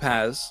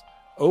 Topaz,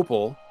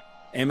 Opal,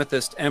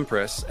 Amethyst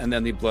Empress, and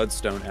then the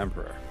Bloodstone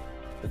Emperor.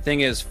 The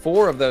thing is,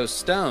 4 of those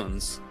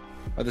stones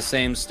are the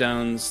same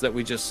stones that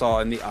we just saw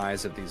in the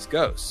eyes of these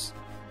ghosts.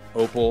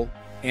 Opal,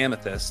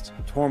 Amethyst,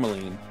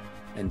 Tourmaline,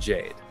 and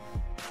Jade.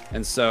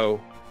 And so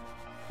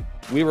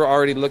we were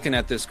already looking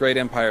at this Great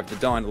Empire of the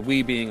Dawn,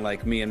 we being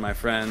like me and my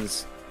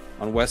friends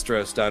on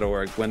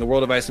Westeros.org. When the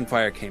World of Ice and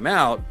Fire came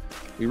out,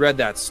 we read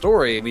that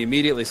story. We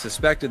immediately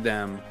suspected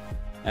them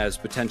as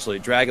potentially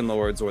Dragon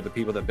Lords or the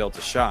people that built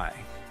Asshai.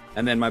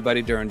 And then my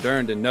buddy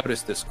Durndon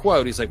noticed this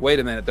quote. He's like, wait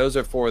a minute, those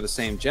are 4 of the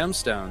same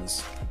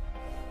gemstones,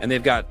 and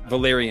they've got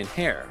Valyrian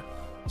hair.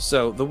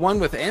 So the one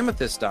with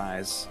amethyst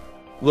eyes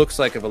looks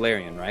like a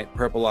Valyrian, right?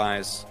 Purple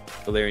eyes,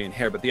 Valyrian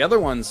hair. But the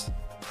other ones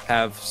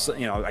have,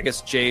 I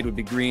guess Jade would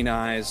be green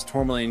eyes,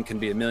 Tourmaline can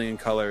be a million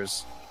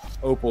colors,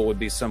 Opal would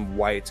be some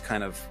white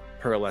kind of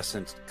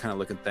pearlescent kind of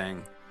looking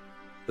thing.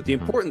 But the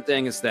important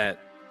thing is that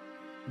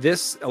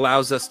this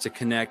allows us to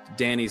connect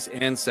Dany's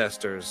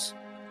ancestors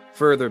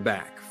further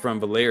back from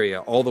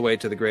Valyria all the way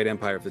to the Great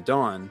Empire of the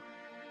Dawn.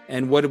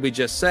 And what did we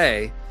just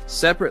say?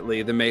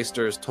 Separately, the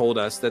Maesters told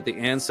us that the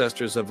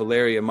ancestors of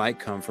Valyria might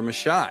come from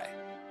Asshai.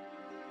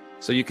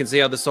 So you can see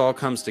how this all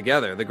comes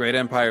together. The Great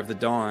Empire of the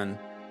Dawn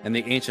and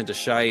the ancient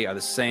Asshai are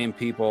the same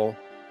people.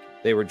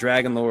 They were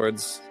Dragon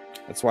Lords.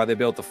 That's why they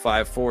built the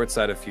 5 forts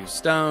out of fused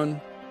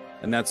stone.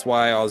 And that's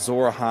why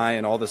Azor Ahai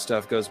and all this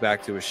stuff goes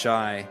back to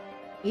Asshai.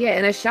 Yeah,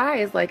 and Asshai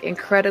is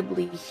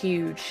incredibly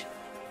huge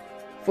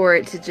for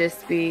it to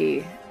just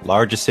be...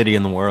 Largest city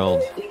in the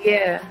world.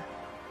 Yeah.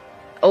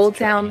 Old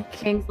Town,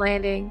 King's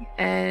Landing,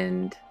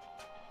 and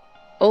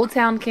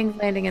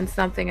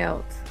something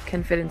else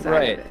can fit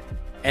inside of it.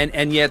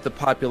 And yet the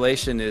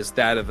population is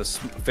that of a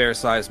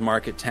fair-sized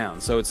market town.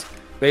 So it's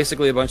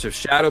basically a bunch of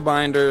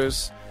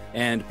Shadowbinders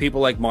and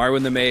people like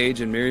Marwyn the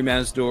Mage and Mirri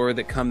Maz Duur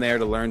that come there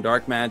to learn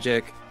dark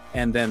magic,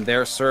 and then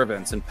their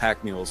servants and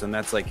pack mules, and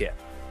that's it.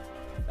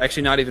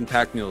 Actually, not even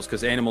pack mules,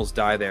 because animals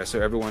die there,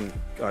 so everyone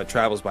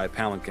travels by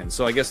palanquins.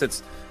 So I guess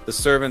it's the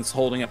servants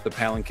holding up the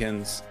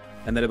palanquins,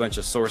 and then a bunch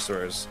of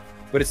sorcerers.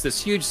 But it's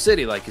this huge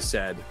city, like you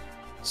said.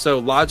 So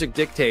logic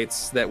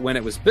dictates that when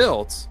it was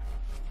built,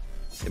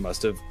 it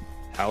must have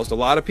housed a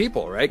lot of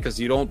people, right? Because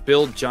you don't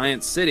build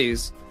giant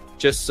cities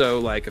just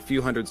so a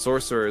few hundred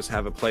sorcerers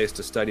have a place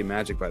to study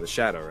magic by the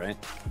shadow, right?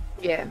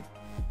 Yeah.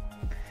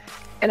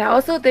 And I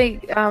also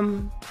think,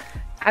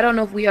 I don't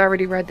know if we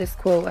already read this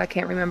quote, I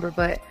can't remember,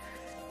 but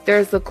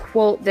there's a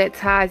quote that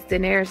ties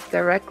Daenerys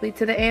directly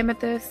to the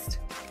amethyst.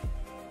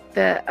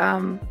 To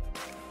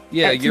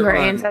her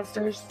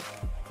ancestors.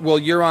 Well,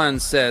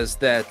 Euron says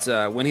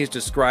that when he's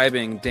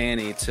describing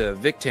Dany to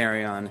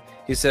Victarion,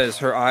 he says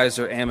her eyes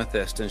are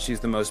amethyst and she's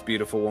the most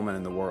beautiful woman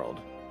in the world.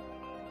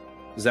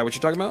 Is that what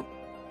you're talking about?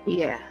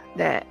 Yeah,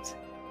 that.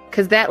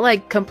 Because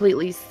that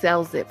completely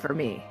sells it for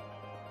me.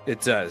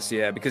 It does,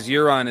 yeah, because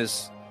Euron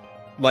is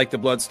like the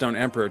Bloodstone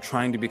Emperor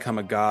trying to become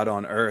a god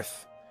on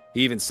Earth.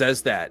 He even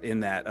says that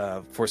in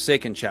that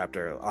Forsaken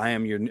chapter. I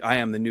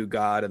am the new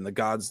god, and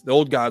the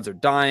old gods are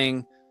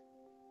dying,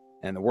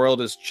 and the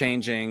world is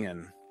changing,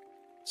 and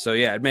So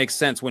yeah, it makes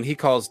sense when he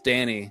calls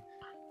Dany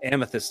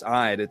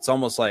amethyst-eyed. It's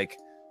almost like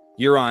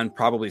Euron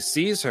probably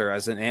sees her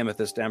as an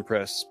amethyst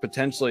empress,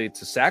 potentially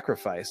to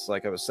sacrifice,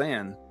 like I was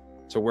saying,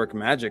 to work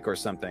magic or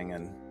something.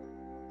 And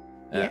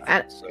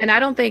and I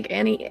don't think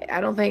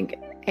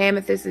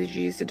amethyst is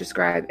used to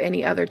describe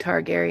any other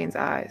Targaryen's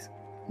eyes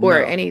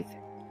or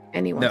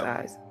anyone's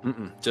eyes.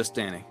 Just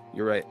Dany.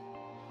 You're right.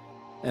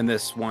 And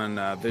this one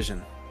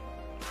vision.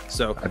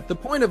 So the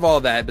point of all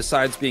that,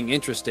 besides being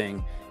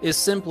interesting, is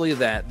simply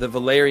that the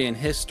Valyrian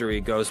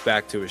history goes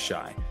back to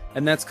Asshai.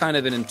 And that's kind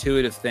of an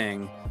intuitive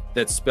thing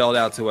that's spelled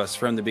out to us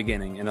from the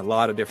beginning in a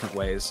lot of different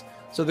ways.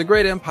 So the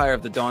Great Empire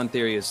of the Dawn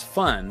theory is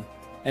fun,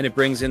 and it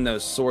brings in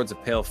those swords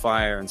of pale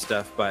fire and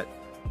stuff, but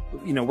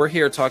we're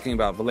here talking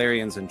about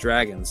Valyrians and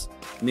dragons.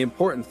 And the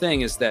important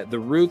thing is that the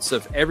roots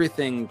of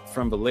everything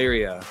from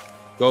Valyria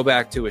go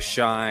back to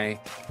Asshai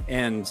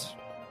and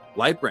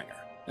Lightbringer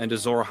and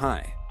Azor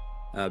Ahai.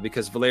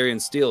 Because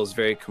Valyrian steel is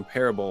very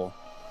comparable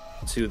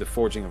to the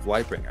forging of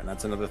Lightbringer. And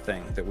that's another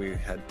thing that we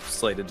had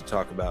slated to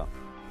talk about.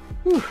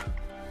 Whew.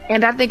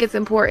 And I think it's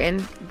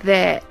important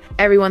that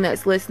everyone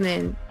that's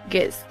listening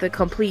gets the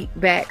complete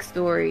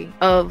backstory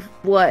of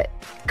what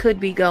could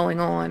be going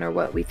on or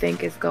what we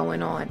think is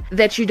going on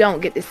that you don't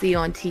get to see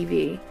on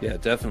TV. Yeah,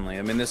 definitely.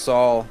 I mean, this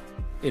all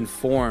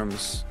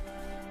informs,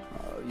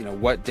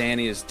 what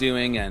Dany is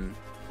doing and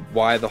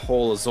why the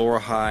whole Azor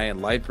Ahai and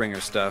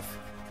Lightbringer stuff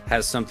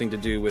has something to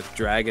do with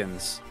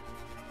dragons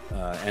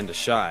and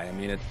Asshai. I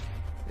mean,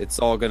 it's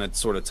all going to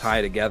sort of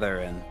tie together,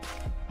 and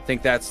I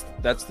think that's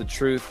the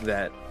truth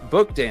that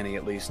book Dany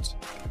at least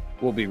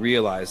will be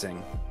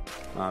realizing.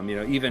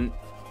 Even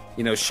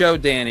show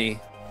Dany,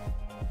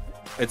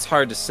 it's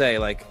hard to say,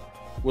 like,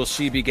 will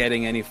she be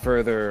getting any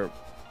further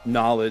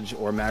knowledge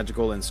or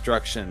magical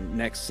instruction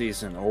next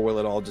season, or will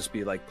it all just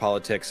be like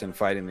politics and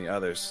fighting the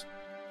others?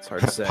 It's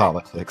hard to say.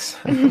 Politics.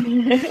 But,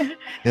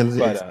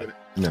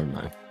 never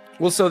mind.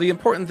 Well, so the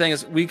important thing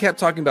is we kept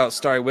talking about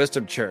Starry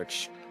Wisdom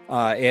Church,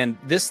 and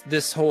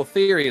this whole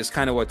theory is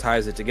kind of what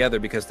ties it together,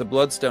 because the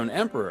Bloodstone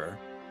Emperor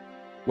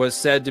was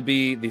said to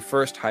be the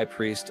first high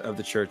priest of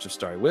the Church of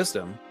Starry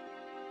Wisdom,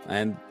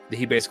 and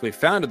he basically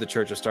founded the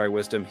Church of Starry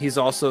Wisdom. He's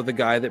also the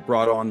guy that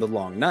brought on the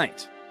Long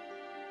Night.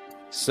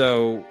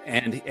 So,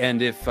 and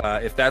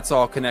if that's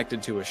all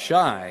connected to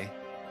Asshai,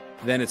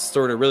 then it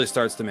sort of really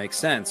starts to make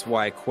sense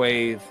why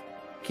Quaithe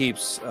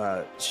keeps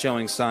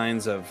showing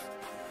signs of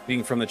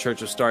being from the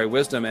Church of Starry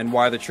Wisdom, and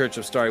why the Church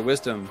of Starry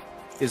Wisdom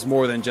is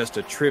more than just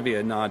a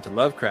trivia nod to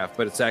Lovecraft,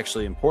 but it's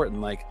actually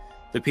important. Like,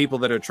 the people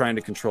that are trying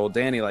to control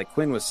Dany, like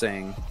Quinn was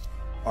saying,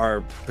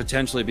 are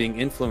potentially being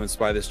influenced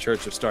by this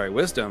Church of Starry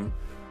Wisdom,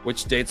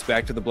 which dates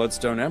back to the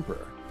Bloodstone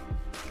Emperor.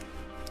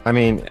 I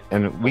mean,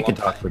 and we could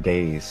talk for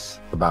days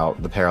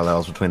about the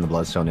parallels between the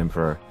Bloodstone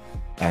Emperor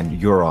and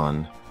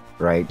Euron,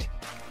 right?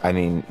 I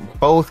mean,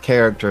 both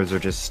characters are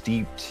just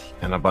steeped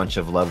in a bunch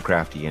of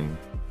Lovecraftian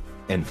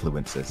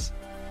influences.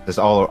 Just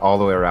all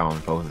the way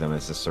around, both of them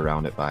is just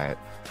surrounded by it.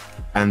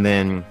 And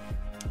then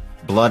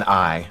Blood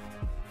Eye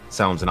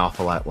sounds an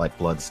awful lot like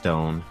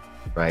Bloodstone,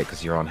 right?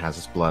 Because Euron has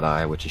this blood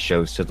eye, which he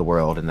shows to the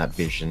world in that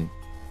vision,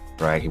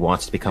 right? He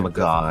wants to become a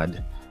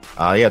god.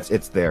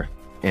 It's there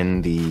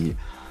in the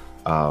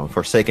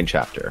Forsaken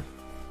chapter.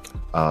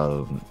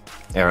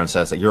 Aaron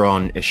says that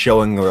Euron is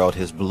showing the world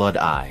his blood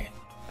eye,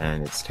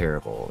 and it's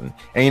terrible.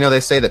 And they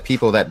say that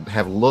people that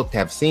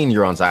have seen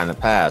Euron's eye in the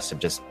past have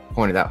just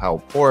pointed out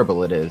how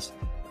horrible it is.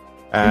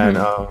 And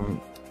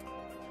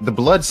the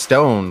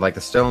Bloodstone, like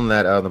the stone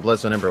that the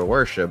Bloodstone Emperor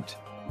worshipped,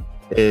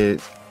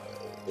 is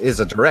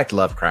a direct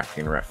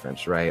Lovecraftian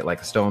reference, right?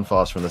 Like a stone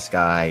falls from the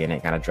sky and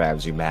it kind of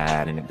drives you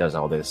mad, and it does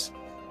all this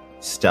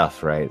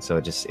stuff, right? So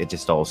it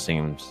just all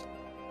seems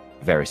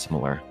very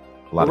similar.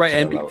 Right,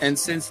 and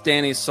since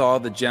Dany saw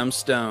the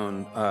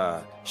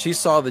gemstone, she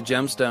saw the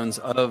gemstones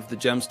of the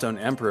gemstone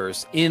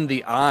emperors in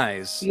the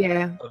eyes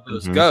of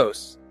those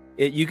ghosts.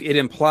 It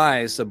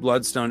implies a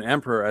Bloodstone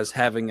Emperor as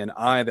having an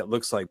eye that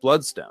looks like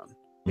Bloodstone.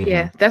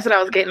 Yeah, that's what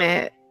I was getting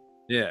at.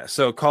 Yeah,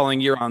 so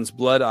calling Euron's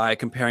blood eye,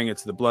 comparing it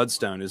to the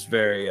Bloodstone, is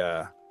very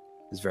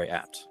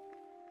apt.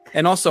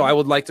 And also, I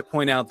would like to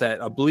point out that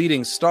a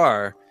bleeding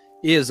star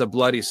is a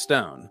bloody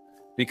stone,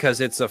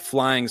 because it's a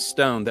flying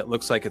stone that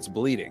looks like it's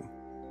bleeding.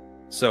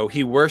 So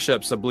he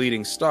worships a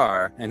bleeding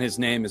star, and his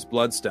name is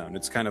Bloodstone.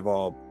 It's kind of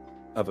all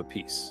of a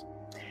piece.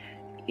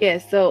 Yeah,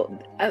 so,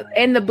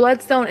 and the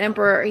Bloodstone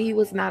Emperor, he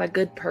was not a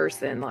good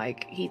person.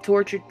 Like, he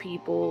tortured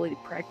people, he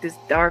practiced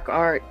dark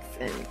arts,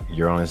 and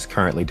Euron is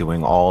currently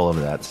doing all of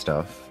that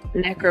stuff.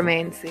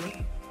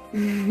 Necromancy.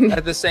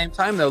 At the same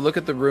time, though, look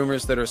at the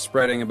rumors that are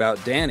spreading about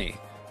Dany.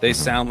 They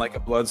sound like a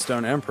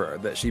Bloodstone Emperor,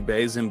 that she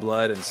bathes in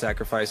blood and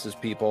sacrifices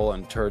people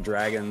and her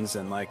dragons,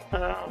 and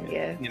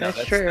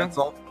that's true. That's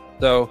all.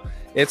 So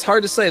it's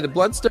hard to say. The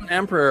Bloodstone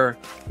Emperor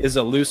is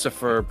a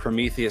Lucifer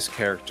Prometheus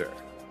character.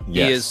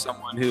 Yes. He is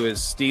someone who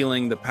is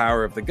stealing the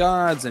power of the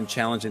gods and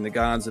challenging the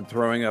gods and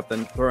throwing off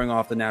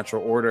the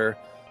natural order.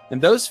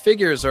 And those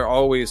figures are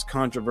always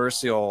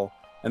controversial,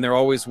 and they're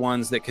always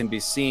ones that can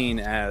be seen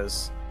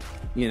as,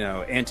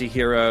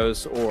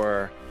 anti-heroes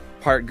or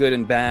part good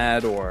and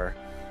bad, or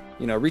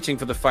reaching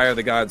for the fire of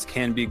the gods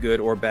can be good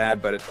or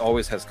bad, but it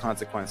always has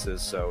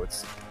consequences. So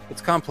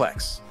it's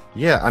complex.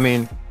 Yeah, I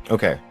mean,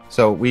 okay.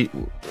 So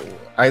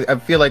I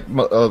feel like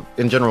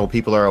in general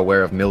people are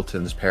aware of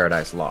Milton's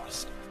Paradise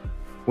Lost,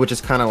 which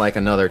is kind of like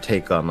another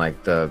take on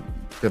like the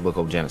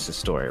biblical Genesis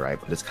story, right?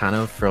 But it's kind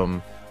of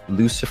from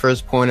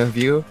Lucifer's point of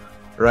view,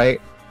 right?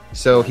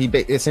 So he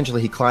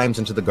essentially climbs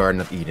into the Garden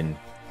of Eden,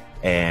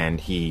 and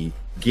he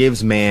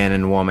gives man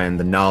and woman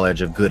the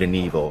knowledge of good and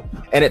evil.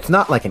 And it's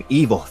not like an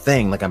evil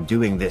thing, like I'm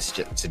doing this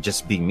to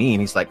just be mean.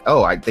 He's like,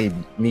 oh,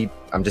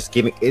 I'm just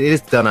giving. It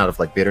is done out of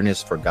like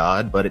bitterness for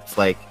God, but it's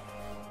like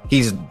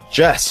he's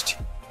just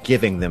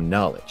giving them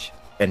knowledge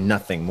and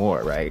nothing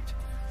more, right?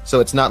 So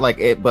it's not like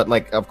it, but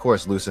like, of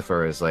course,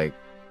 Lucifer is like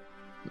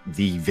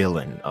the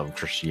villain of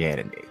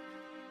Christianity.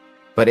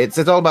 But it's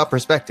all about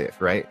perspective,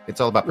 right?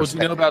 It's all about perspective.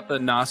 Do you know about the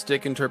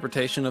Gnostic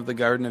interpretation of the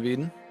Garden of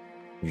Eden?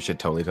 You should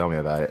totally tell me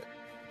about it.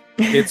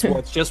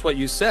 It's just what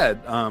you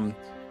said. I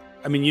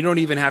mean, you don't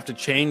even have to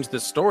change the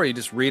story.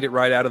 Just read it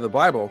right out of the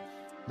Bible.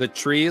 The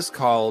tree is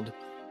called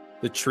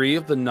the tree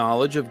of the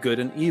knowledge of good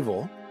and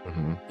evil.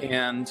 Mm-hmm.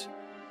 And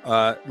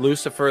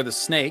Lucifer, the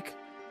snake,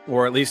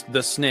 or at least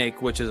the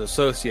snake, which is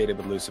associated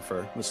with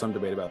Lucifer. There's some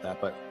debate about that.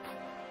 But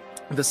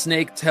the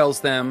snake tells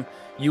them,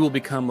 you will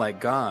become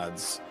like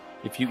gods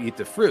if you eat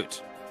the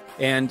fruit.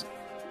 And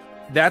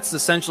that's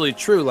essentially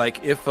true.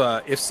 Like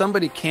if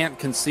somebody can't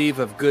conceive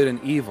of good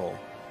and evil,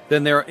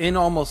 then they're in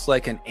almost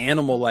like an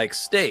animal-like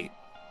state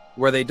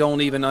where they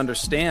don't even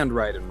understand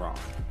right and wrong.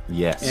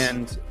 Yes.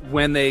 And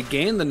when they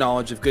gain the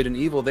knowledge of good and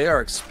evil, they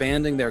are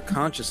expanding their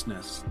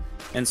consciousness.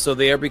 And so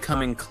they are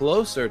becoming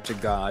closer to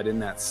God in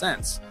that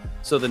sense.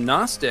 So the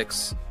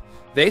Gnostics,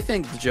 they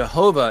think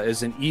Jehovah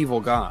is an evil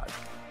God.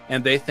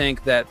 And they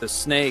think that the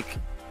snake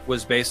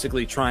was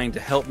basically trying to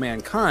help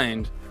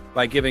mankind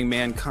by giving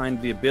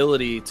mankind the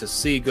ability to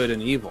see good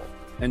and evil.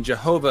 And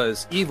Jehovah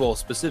is evil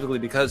specifically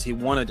because he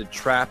wanted to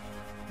trap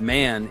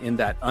man in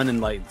that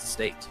unenlightened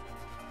state.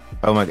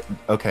 Oh my,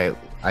 okay.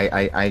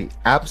 I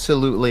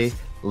absolutely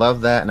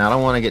love that, and I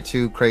don't want to get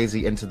too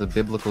crazy into the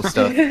biblical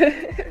stuff,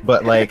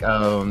 but like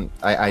welcome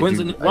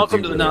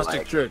to the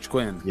Gnostic Church,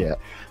 Quinn. Yeah,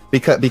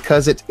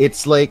 because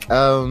it's like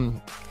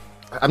I'm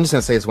just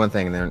gonna say it's one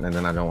thing, and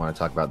then I don't want to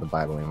talk about the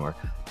Bible anymore.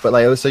 But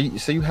like, so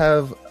you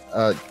have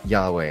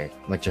Yahweh,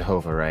 like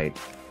Jehovah, right?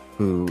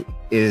 Who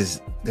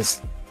is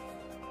this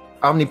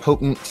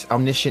omnipotent,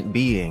 omniscient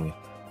being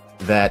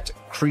that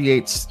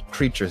creates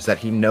creatures that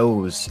he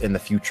knows in the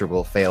future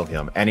will fail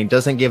him, and he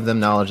doesn't give them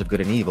knowledge of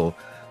good and evil.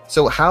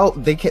 So how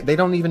they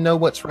don't even know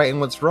what's right and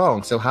what's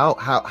wrong. So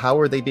how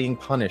are they being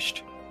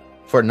punished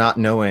for not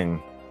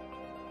knowing?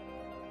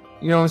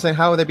 You know what I'm saying?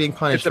 How are they being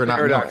punished for not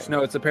knowing?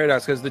 No, it's a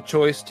paradox, because the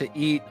choice to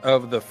eat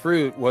of the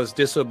fruit was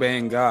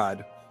disobeying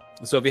God.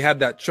 So if he had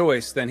that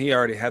choice, then he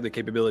already had the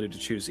capability to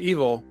choose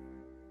evil.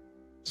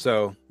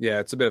 So yeah,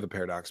 it's a bit of a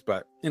paradox,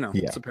 but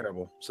it's a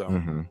parable.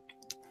 So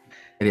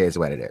it is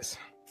what it is.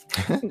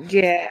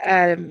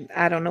 Yeah,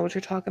 I don't know what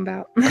you're talking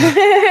about,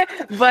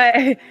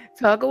 but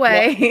talk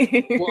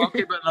away. Well,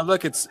 okay, but now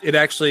look, it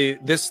actually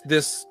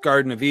this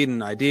Garden of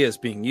Eden idea is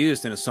being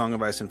used in A Song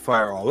of Ice and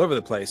Fire all over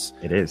the place.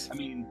 It is. I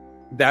mean,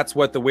 that's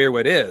what the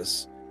weirwood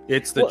is.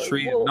 It's the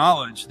tree of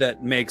knowledge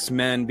that makes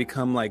men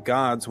become like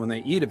gods when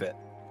they eat of it.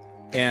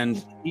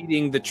 And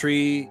eating the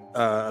tree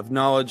of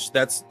knowledge,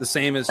 that's the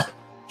same as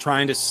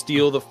trying to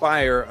steal the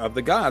fire of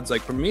the gods,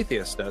 like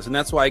Prometheus does. And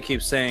that's why I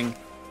keep saying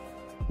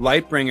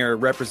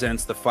Lightbringer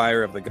represents the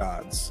fire of the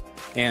gods,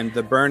 and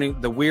the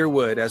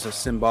weirwood as a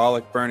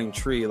symbolic burning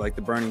tree, like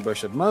the burning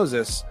bush of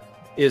Moses,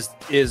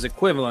 is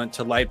equivalent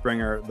to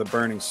Lightbringer, the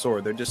burning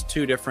sword. They're just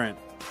two different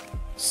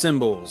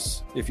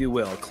symbols, if you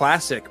will,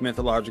 classic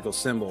mythological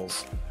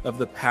symbols of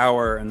the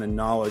power and the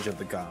knowledge of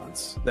the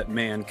gods that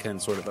man can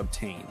sort of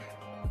obtain.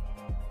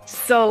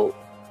 So,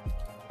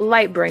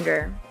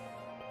 Lightbringer,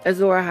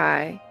 Azor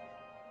Ahai,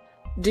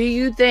 do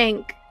you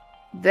think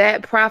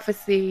that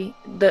prophecy,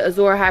 the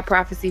Azor Ahai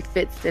prophecy,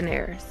 fits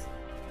Daenerys?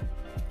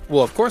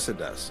 Well, of course it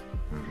does.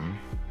 Mm-hmm.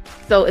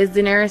 So is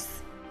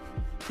Daenerys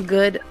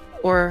good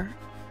or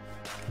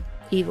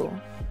evil?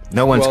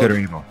 No one's good or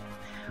evil.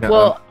 No,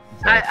 well,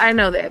 I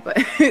know that,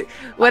 but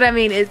what I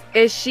mean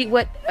is she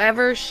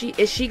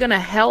gonna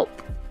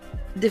help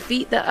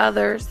defeat the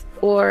others,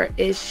 or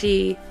is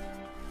she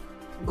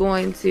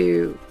going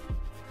to,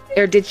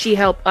 or did she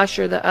help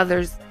usher the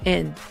others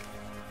in?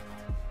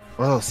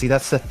 Well, see,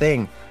 that's the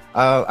thing.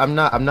 I'm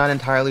not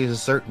entirely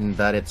certain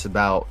that it's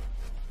about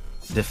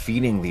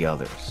defeating the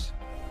others,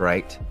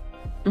 right?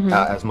 Mm-hmm.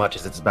 As much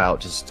as it's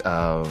about just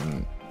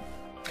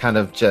kind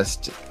of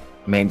just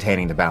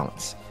maintaining the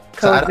balance.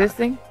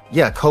 Coexisting?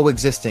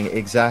 Coexisting,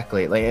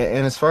 exactly. Like,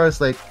 and as far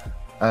as like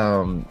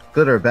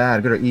good or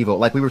bad, good or evil,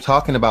 like we were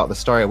talking about the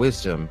Star of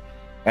Wisdom,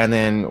 and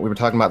then we were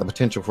talking about the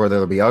potential for there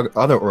to be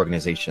other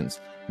organizations.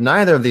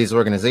 Neither of these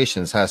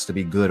organizations has to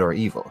be good or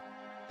evil.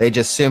 They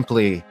just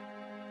simply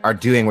are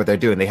doing what they're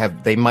doing.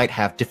 They might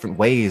have different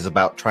ways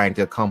about trying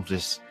to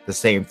accomplish the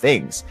same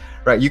things,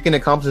 right? You can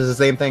accomplish the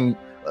same thing.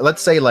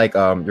 Let's say like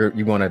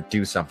you want to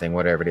do something,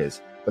 whatever it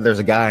is, but there's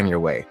a guy in your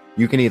way.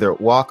 You can either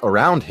walk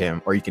around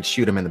him or you can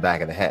shoot him in the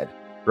back of the head,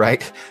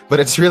 right? But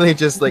it's really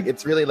just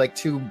like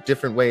two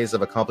different ways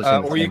of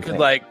accomplishing. Or you could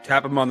like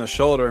tap him on the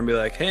shoulder and be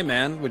like, "Hey,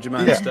 man, would you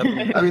mind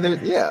stepping?" I mean,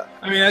 yeah.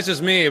 I mean, that's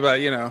just me,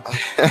 but you know.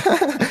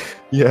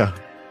 Yeah.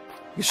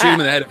 You shoot him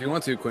in the head if you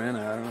want to, Quinn.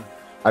 I don't know.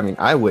 I mean,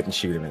 I wouldn't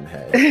shoot him in the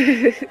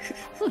head.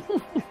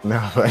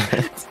 No.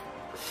 But...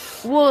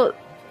 Well,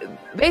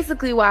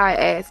 basically, why I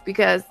asked,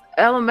 because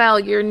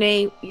LML, your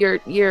name, your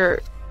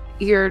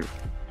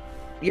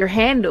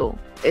handle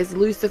is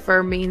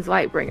Lucifer means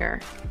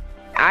Lightbringer.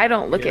 I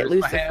don't look at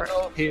Lucifer.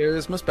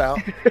 Here's my spout.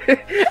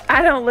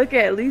 I don't look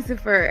at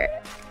Lucifer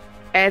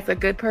as a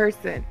good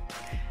person.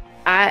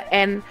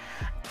 And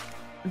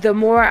the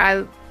more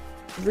I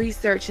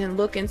research and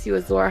look into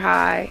Azor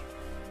Ahai,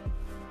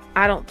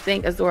 I don't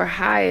think Azor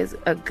Ahai is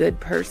a good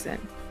person.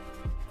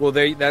 Well,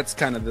 that's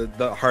kind of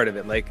the heart of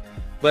it. Like,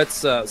 let's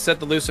set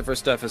the Lucifer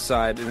stuff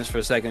aside just for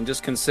a second.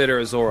 Just consider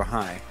Azor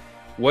Ahai.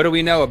 What do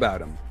we know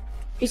about him?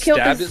 He killed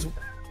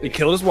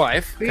his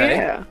wife. Okay?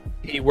 Yeah.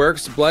 He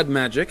works blood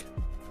magic,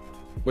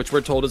 which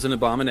we're told is an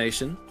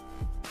abomination.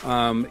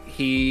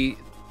 He,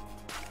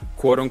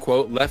 quote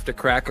unquote, left a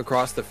crack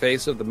across the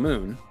face of the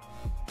moon.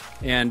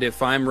 And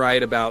if I'm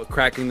right about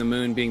cracking the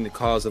moon being the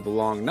cause of the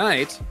long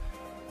night,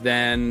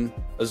 then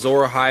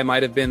Azor Ahai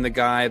might have been the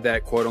guy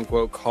that, quote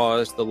unquote,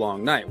 caused the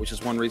long night, which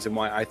is one reason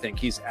why I think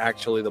he's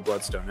actually the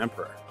Bloodstone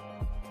Emperor.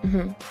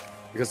 Mm-hmm.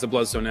 Because the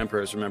Bloodstone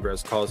Emperor is remembered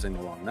as causing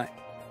the long night.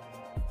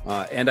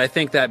 And I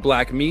think that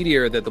black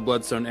meteor that the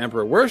Bloodstone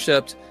Emperor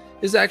worshipped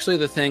is actually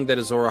the thing that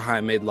Azor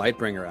Ahai made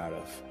Lightbringer out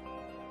of.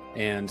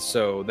 And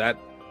so that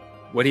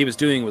what he was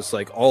doing was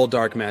like all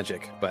dark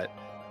magic. But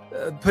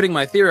putting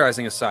my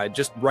theorizing aside,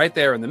 just right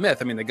there in the myth,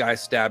 I mean, the guy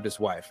stabbed his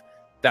wife.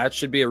 That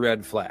should be a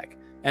red flag.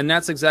 And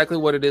that's exactly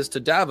what it is to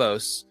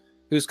Davos,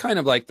 who's kind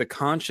of like the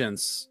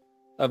conscience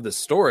of the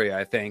story,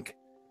 I think.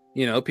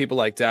 You know, people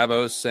like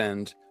Davos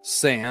and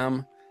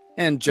Sam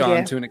and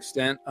Jon to an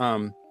extent.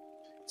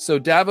 So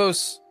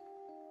Davos,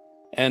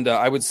 and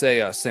I would say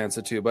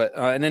Sansa too, but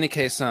in any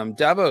case,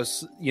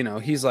 Davos, you know,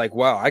 he's like,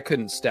 wow, I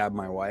couldn't stab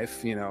my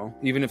wife, you know,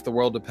 even if the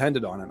world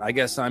depended on it. I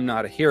guess I'm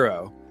not a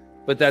hero.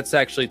 But that's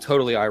actually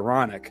totally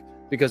ironic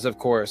because, of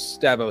course,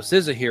 Davos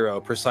is a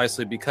hero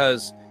precisely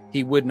because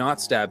he would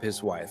not stab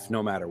his wife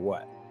no matter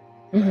what.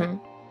 Mm-hmm. Right?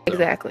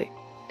 Exactly.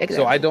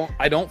 So I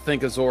don't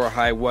think Azor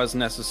Ahai was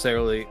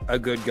necessarily a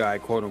good guy,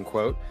 quote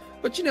unquote.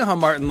 But you know how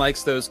Martin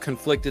likes those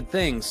conflicted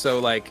things. So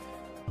like,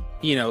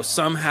 you know,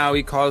 somehow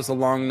he caused the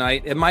long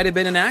night. It might have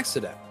been an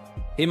accident.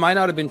 He might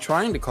not have been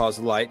trying to cause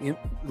the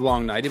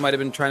long night. He might have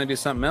been trying to do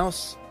something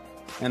else,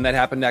 and that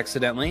happened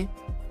accidentally.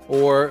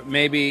 Or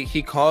maybe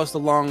he caused the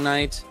long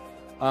night,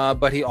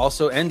 but he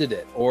also ended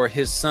it. Or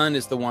his son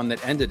is the one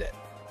that ended it.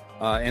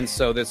 And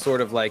so that's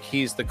sort of like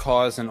he's the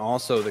cause and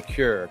also the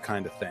cure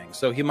kind of thing.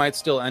 So he might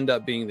still end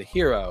up being the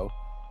hero.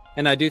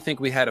 And I do think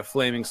we had a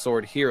flaming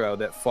sword hero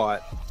that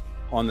fought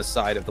on the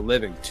side of the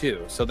living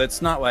too. So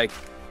that's not like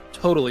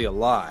totally a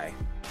lie.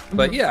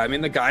 But yeah, I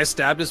mean, the guy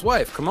stabbed his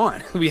wife. Come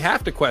on. We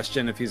have to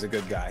question if he's a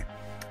good guy.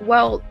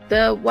 Well,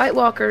 the White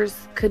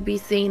Walkers could be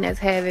seen as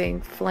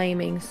having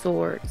flaming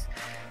swords.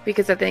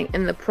 Because I think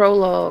in the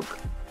prologue,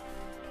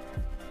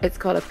 it's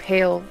called a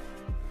pale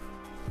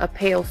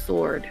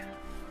sword.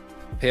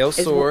 Pale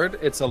sword,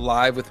 it's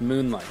alive with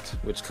moonlight,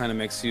 which kind of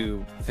makes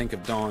you think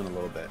of Dawn a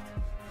little bit.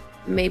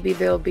 Maybe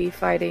they'll be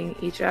fighting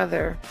each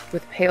other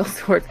with pale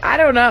swords. I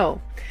don't know.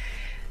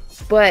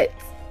 But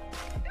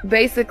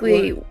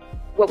basically,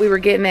 what we were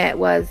getting at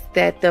was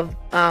that the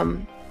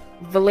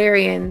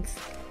Valyrians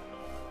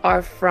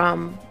are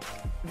from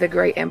the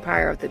great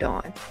Empire of the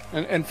Dawn.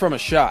 And from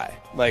Asshai,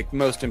 like,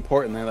 most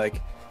importantly,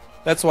 like,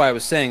 that's why I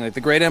was saying, like,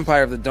 the great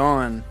Empire of the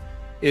Dawn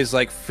is,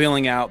 like,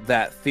 filling out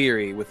that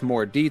theory with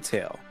more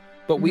detail.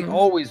 But we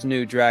always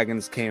knew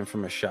dragons came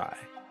from Asshai.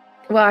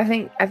 Well, I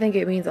think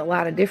it means a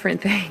lot of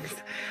different things.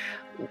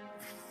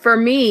 For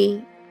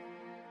me,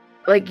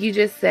 like you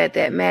just said,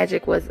 that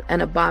magic was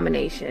an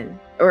abomination.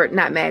 Or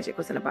not magic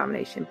was an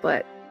abomination,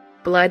 but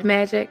blood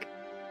magic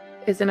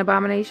is an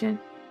abomination.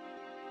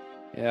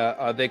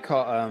 Yeah, they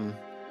call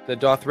the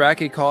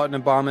Dothraki call it an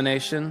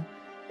abomination,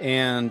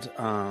 and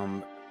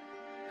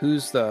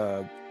who's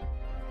the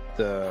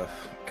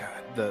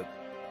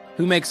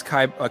who makes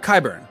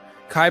Qyburn?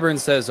 Qyburn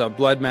says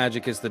blood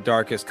magic is the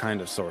darkest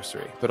kind of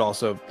sorcery, but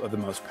also the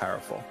most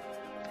powerful.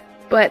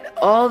 But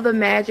all the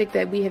magic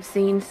that we have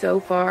seen so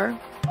far,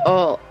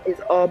 is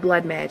all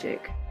blood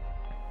magic,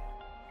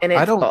 and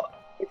it's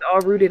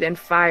all rooted in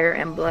fire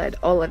and blood,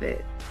 all of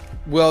it.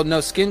 Well,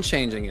 no, skin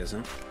changing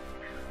isn't.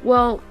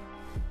 Well,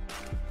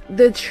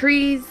 the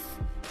trees.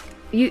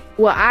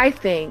 I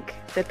think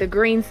that the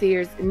green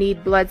seers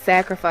need blood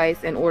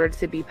sacrifice in order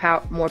to be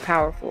more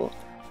powerful.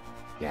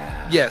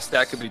 Yeah. Yes,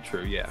 that could be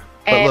true. Yeah.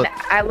 And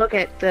I look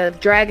at the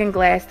dragon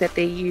glass that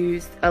they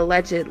used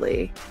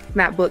allegedly,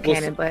 not book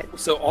canon, but...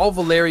 So all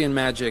Valyrian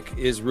magic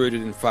is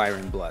rooted in fire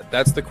and blood.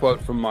 That's the quote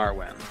from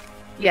Marwen.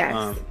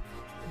 Yes.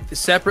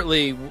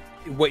 Separately,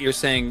 what you're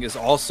saying is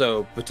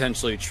also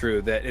potentially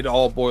true, that it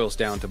all boils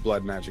down to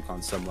blood magic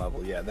on some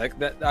level. Yeah,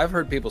 that I've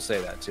heard people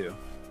say that too.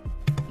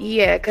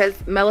 Yeah, because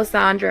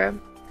Melisandre,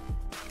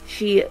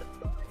 she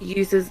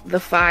uses the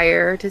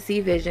fire to see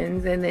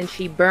visions, and then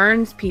she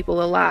burns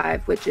people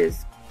alive, which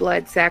is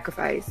blood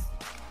sacrifice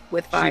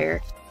with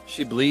fire.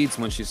 She bleeds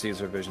when she sees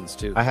her visions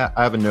too. I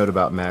have a note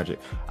about magic.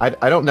 I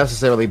don't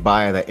necessarily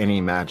buy that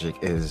any magic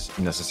is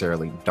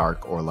necessarily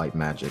dark or light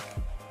magic,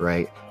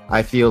 right?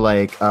 I feel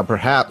like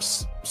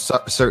perhaps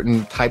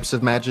certain types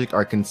of magic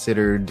are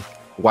considered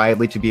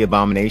widely to be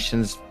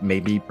abominations,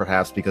 maybe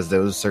perhaps because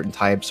those certain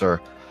types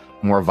are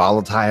more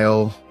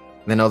volatile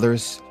than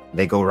others.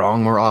 They go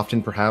wrong more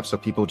often, perhaps, so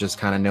people just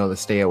kind of know to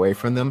stay away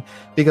from them.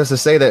 Because to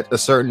say that a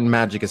certain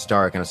magic is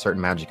dark and a certain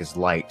magic is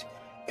light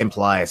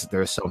implies that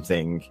there's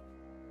something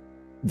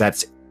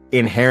that's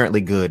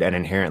inherently good and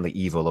inherently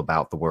evil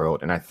about the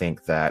world. And I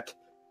think that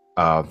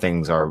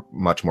things are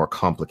much more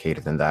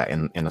complicated than that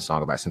in A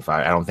Song of Ice and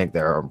Fire. I don't think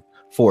there are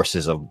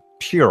forces of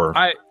pure...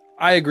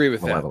 I agree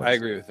with that. I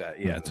agree with that.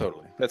 Yeah,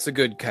 totally. That's a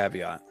good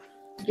caveat.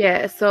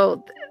 Yeah,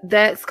 so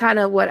that's kind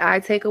of what I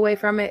take away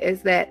from it,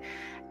 is that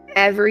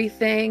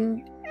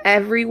everything,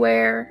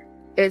 everywhere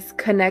is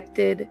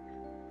connected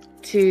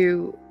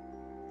to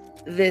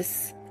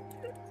this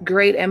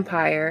great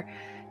empire,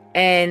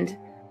 and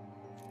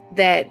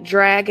that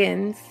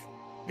dragons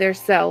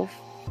theirself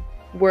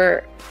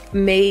were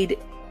made,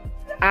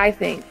 I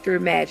think, through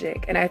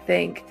magic. And I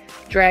think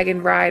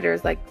dragon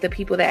riders, like the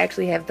people that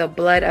actually have the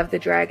blood of the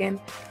dragon,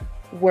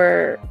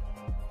 were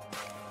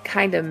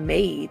kind of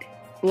made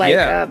like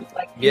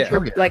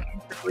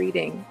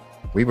interbreeding.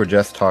 We were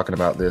just talking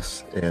about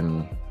this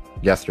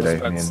yesterday.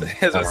 I was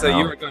about to say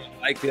you were going to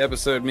like the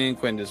episode me and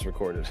Quinn just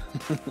recorded.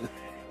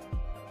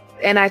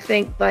 And I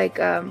think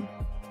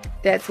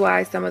that's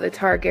why some of the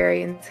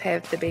Targaryens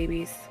have the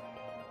babies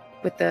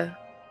with the...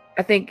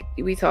 I think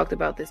we talked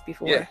about this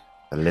before. Yeah.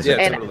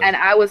 And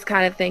I was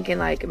kind of thinking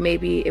like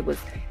maybe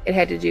it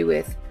had to do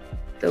with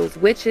those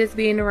witches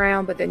being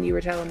around, but then you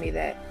were telling me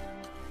that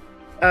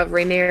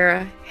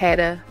Rhaenyra had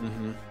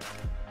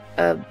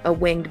a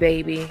winged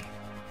baby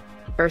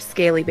or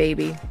scaly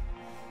baby.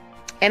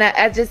 And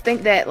I just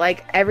think that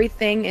like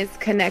everything is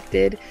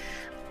connected,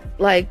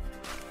 like,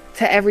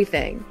 to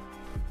everything.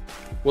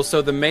 Well,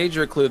 so the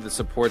major clue that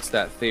supports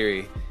that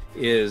theory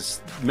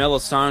is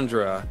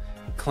Melisandre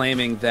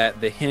claiming that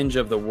the hinge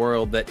of the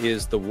world that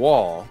is the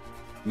wall,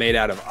 made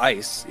out of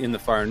ice in the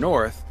far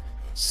north,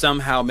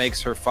 somehow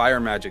makes her fire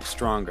magic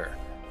stronger.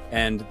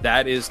 And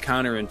that is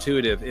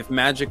counterintuitive. If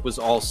magic was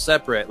all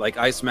separate, like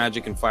ice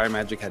magic and fire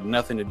magic had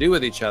nothing to do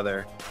with each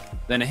other,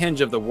 then a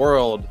hinge of the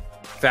world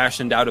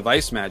fashioned out of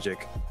ice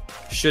magic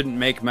shouldn't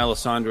make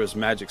Melisandre's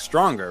magic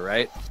stronger,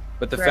 right?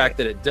 But the fact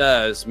that it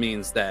does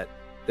means that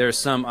there's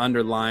some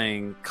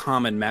underlying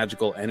common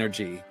magical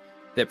energy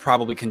that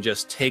probably can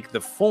just take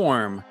the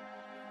form.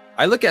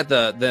 I look at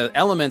the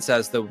elements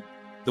as the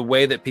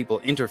way that people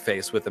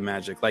interface with the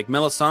magic. Like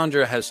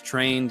Melisandre has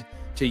trained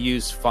to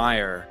use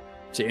fire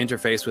to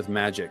interface with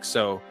magic,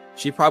 so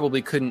she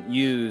probably couldn't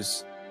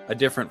use a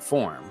different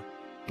form.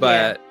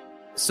 But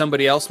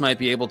somebody else might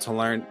be able to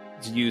learn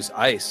to use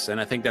ice, and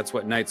I think that's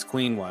what Night's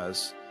Queen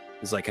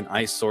is like an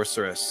ice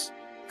sorceress,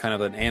 kind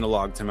of an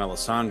analog to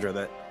Melisandre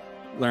that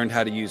learned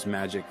how to use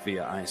magic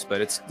via ice. But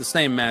it's the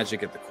same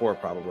magic at the core,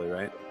 probably,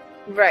 right?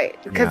 Right,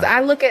 because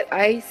I look at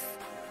ice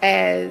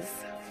as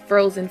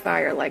frozen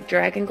fire, like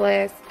dragon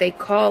glass. They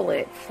call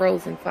it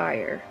frozen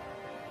fire.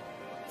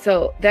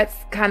 So that's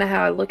kind of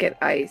how I look at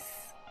ice.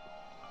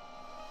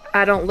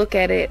 I don't look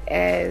at it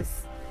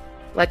as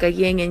like a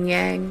yin and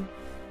yang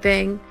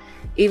thing,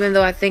 even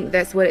though I think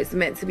that's what it's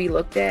meant to be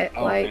looked at.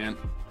 Man.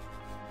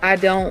 I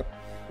don't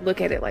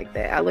look at it like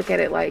that. I look at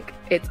it like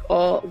it's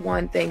all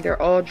one thing. They're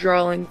all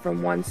drawing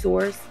from one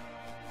source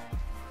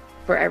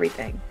for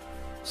everything.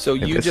 So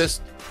you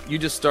just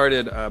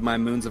started my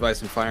Moons of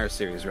Ice and Fire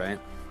series, right?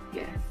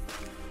 Yes.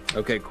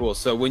 Okay, cool.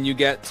 So when you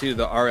get to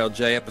the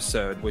RLJ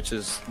episode, which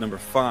is number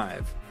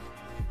 5,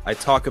 I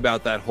talk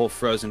about that whole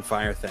frozen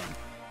fire thing.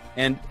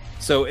 And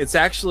so it's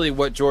actually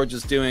what George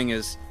is doing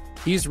is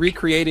he's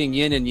recreating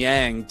yin and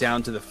yang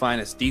down to the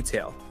finest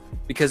detail.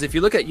 Because if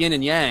you look at yin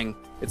and yang,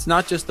 it's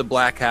not just the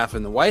black half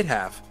and the white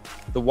half.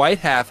 The white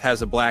half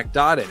has a black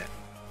dot in it,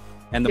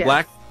 and the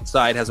black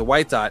side has a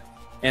white dot.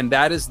 And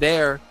that is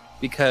there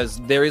because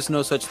there is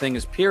no such thing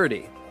as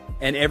purity,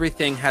 and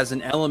everything has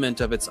an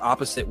element of its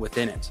opposite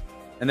within it.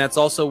 And that's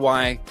also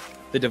why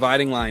the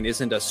dividing line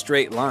isn't a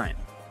straight line.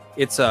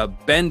 It's a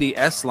bendy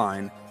S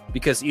line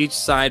because each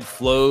side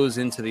flows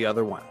into the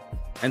other one.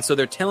 And so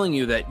they're telling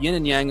you that yin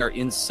and yang are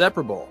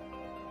inseparable.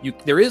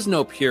 There is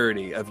no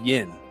purity of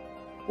yin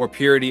or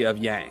purity of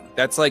yang.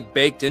 That's like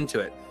baked into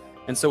it.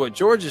 And so what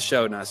George has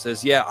shown us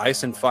is,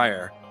 ice and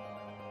fire.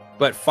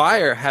 But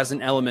fire has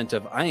an element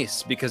of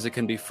ice because it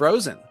can be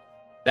frozen.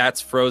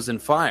 That's frozen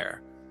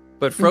fire.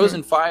 But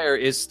frozen fire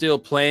is still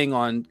playing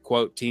on,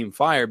 quote, Team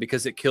Fire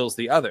because it kills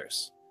the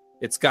others.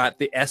 It's got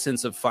the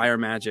essence of fire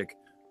magic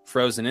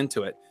frozen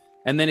into it.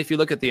 And then if you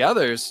look at the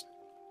others,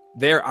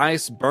 their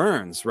ice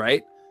burns,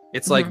 right?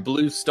 It's like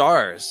blue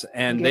stars,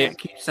 and they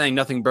keep saying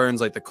nothing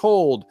burns like the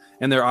cold,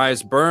 and their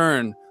eyes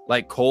burn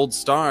like cold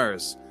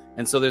stars.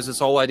 And so there's this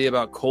whole idea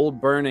about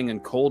cold burning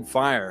and cold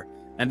fire.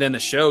 And then the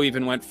show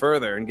even went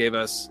further and gave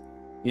us,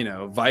 you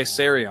know,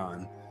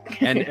 Viserion.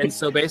 And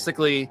so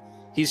basically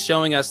he's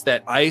showing us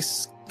that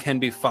ice can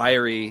be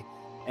fiery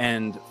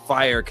and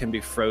fire can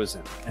be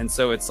frozen. And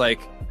so it's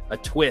like a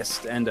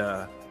twist and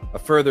a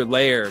further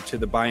layer to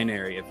the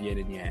binary of yin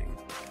and yang.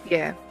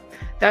 Yeah,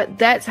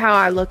 that's how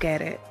I look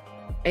at it.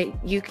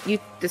 You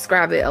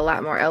describe it a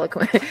lot more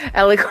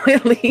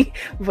eloquently,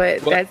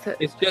 but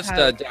it's just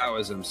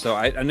Taoism. So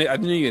I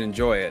knew you'd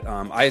enjoy it.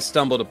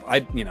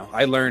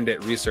 I learned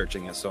it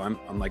researching it, so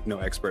I'm like no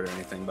expert or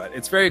anything, but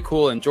it's very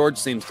cool. And George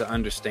seems to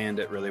understand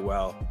it really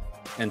well,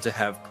 and to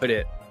have put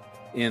it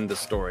in the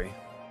story.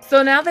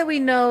 So now that we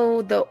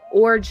know the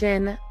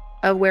origin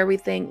of where we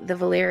think the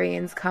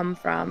Valyrians come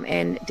from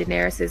and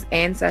Daenerys'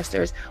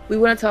 ancestors, we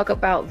want to talk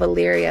about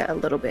Valyria a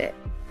little bit.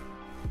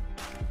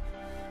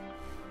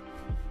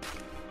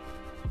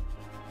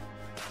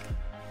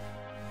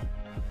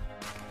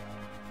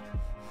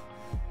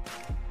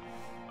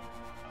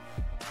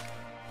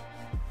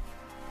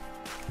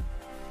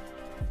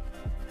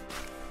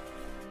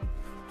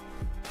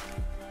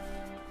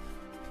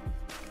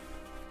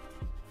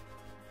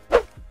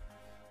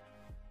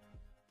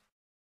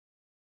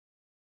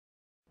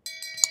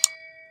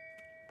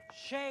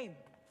 Shame.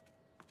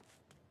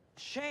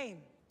 Shame.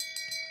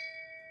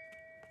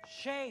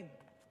 Shame.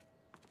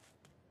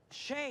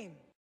 Shame.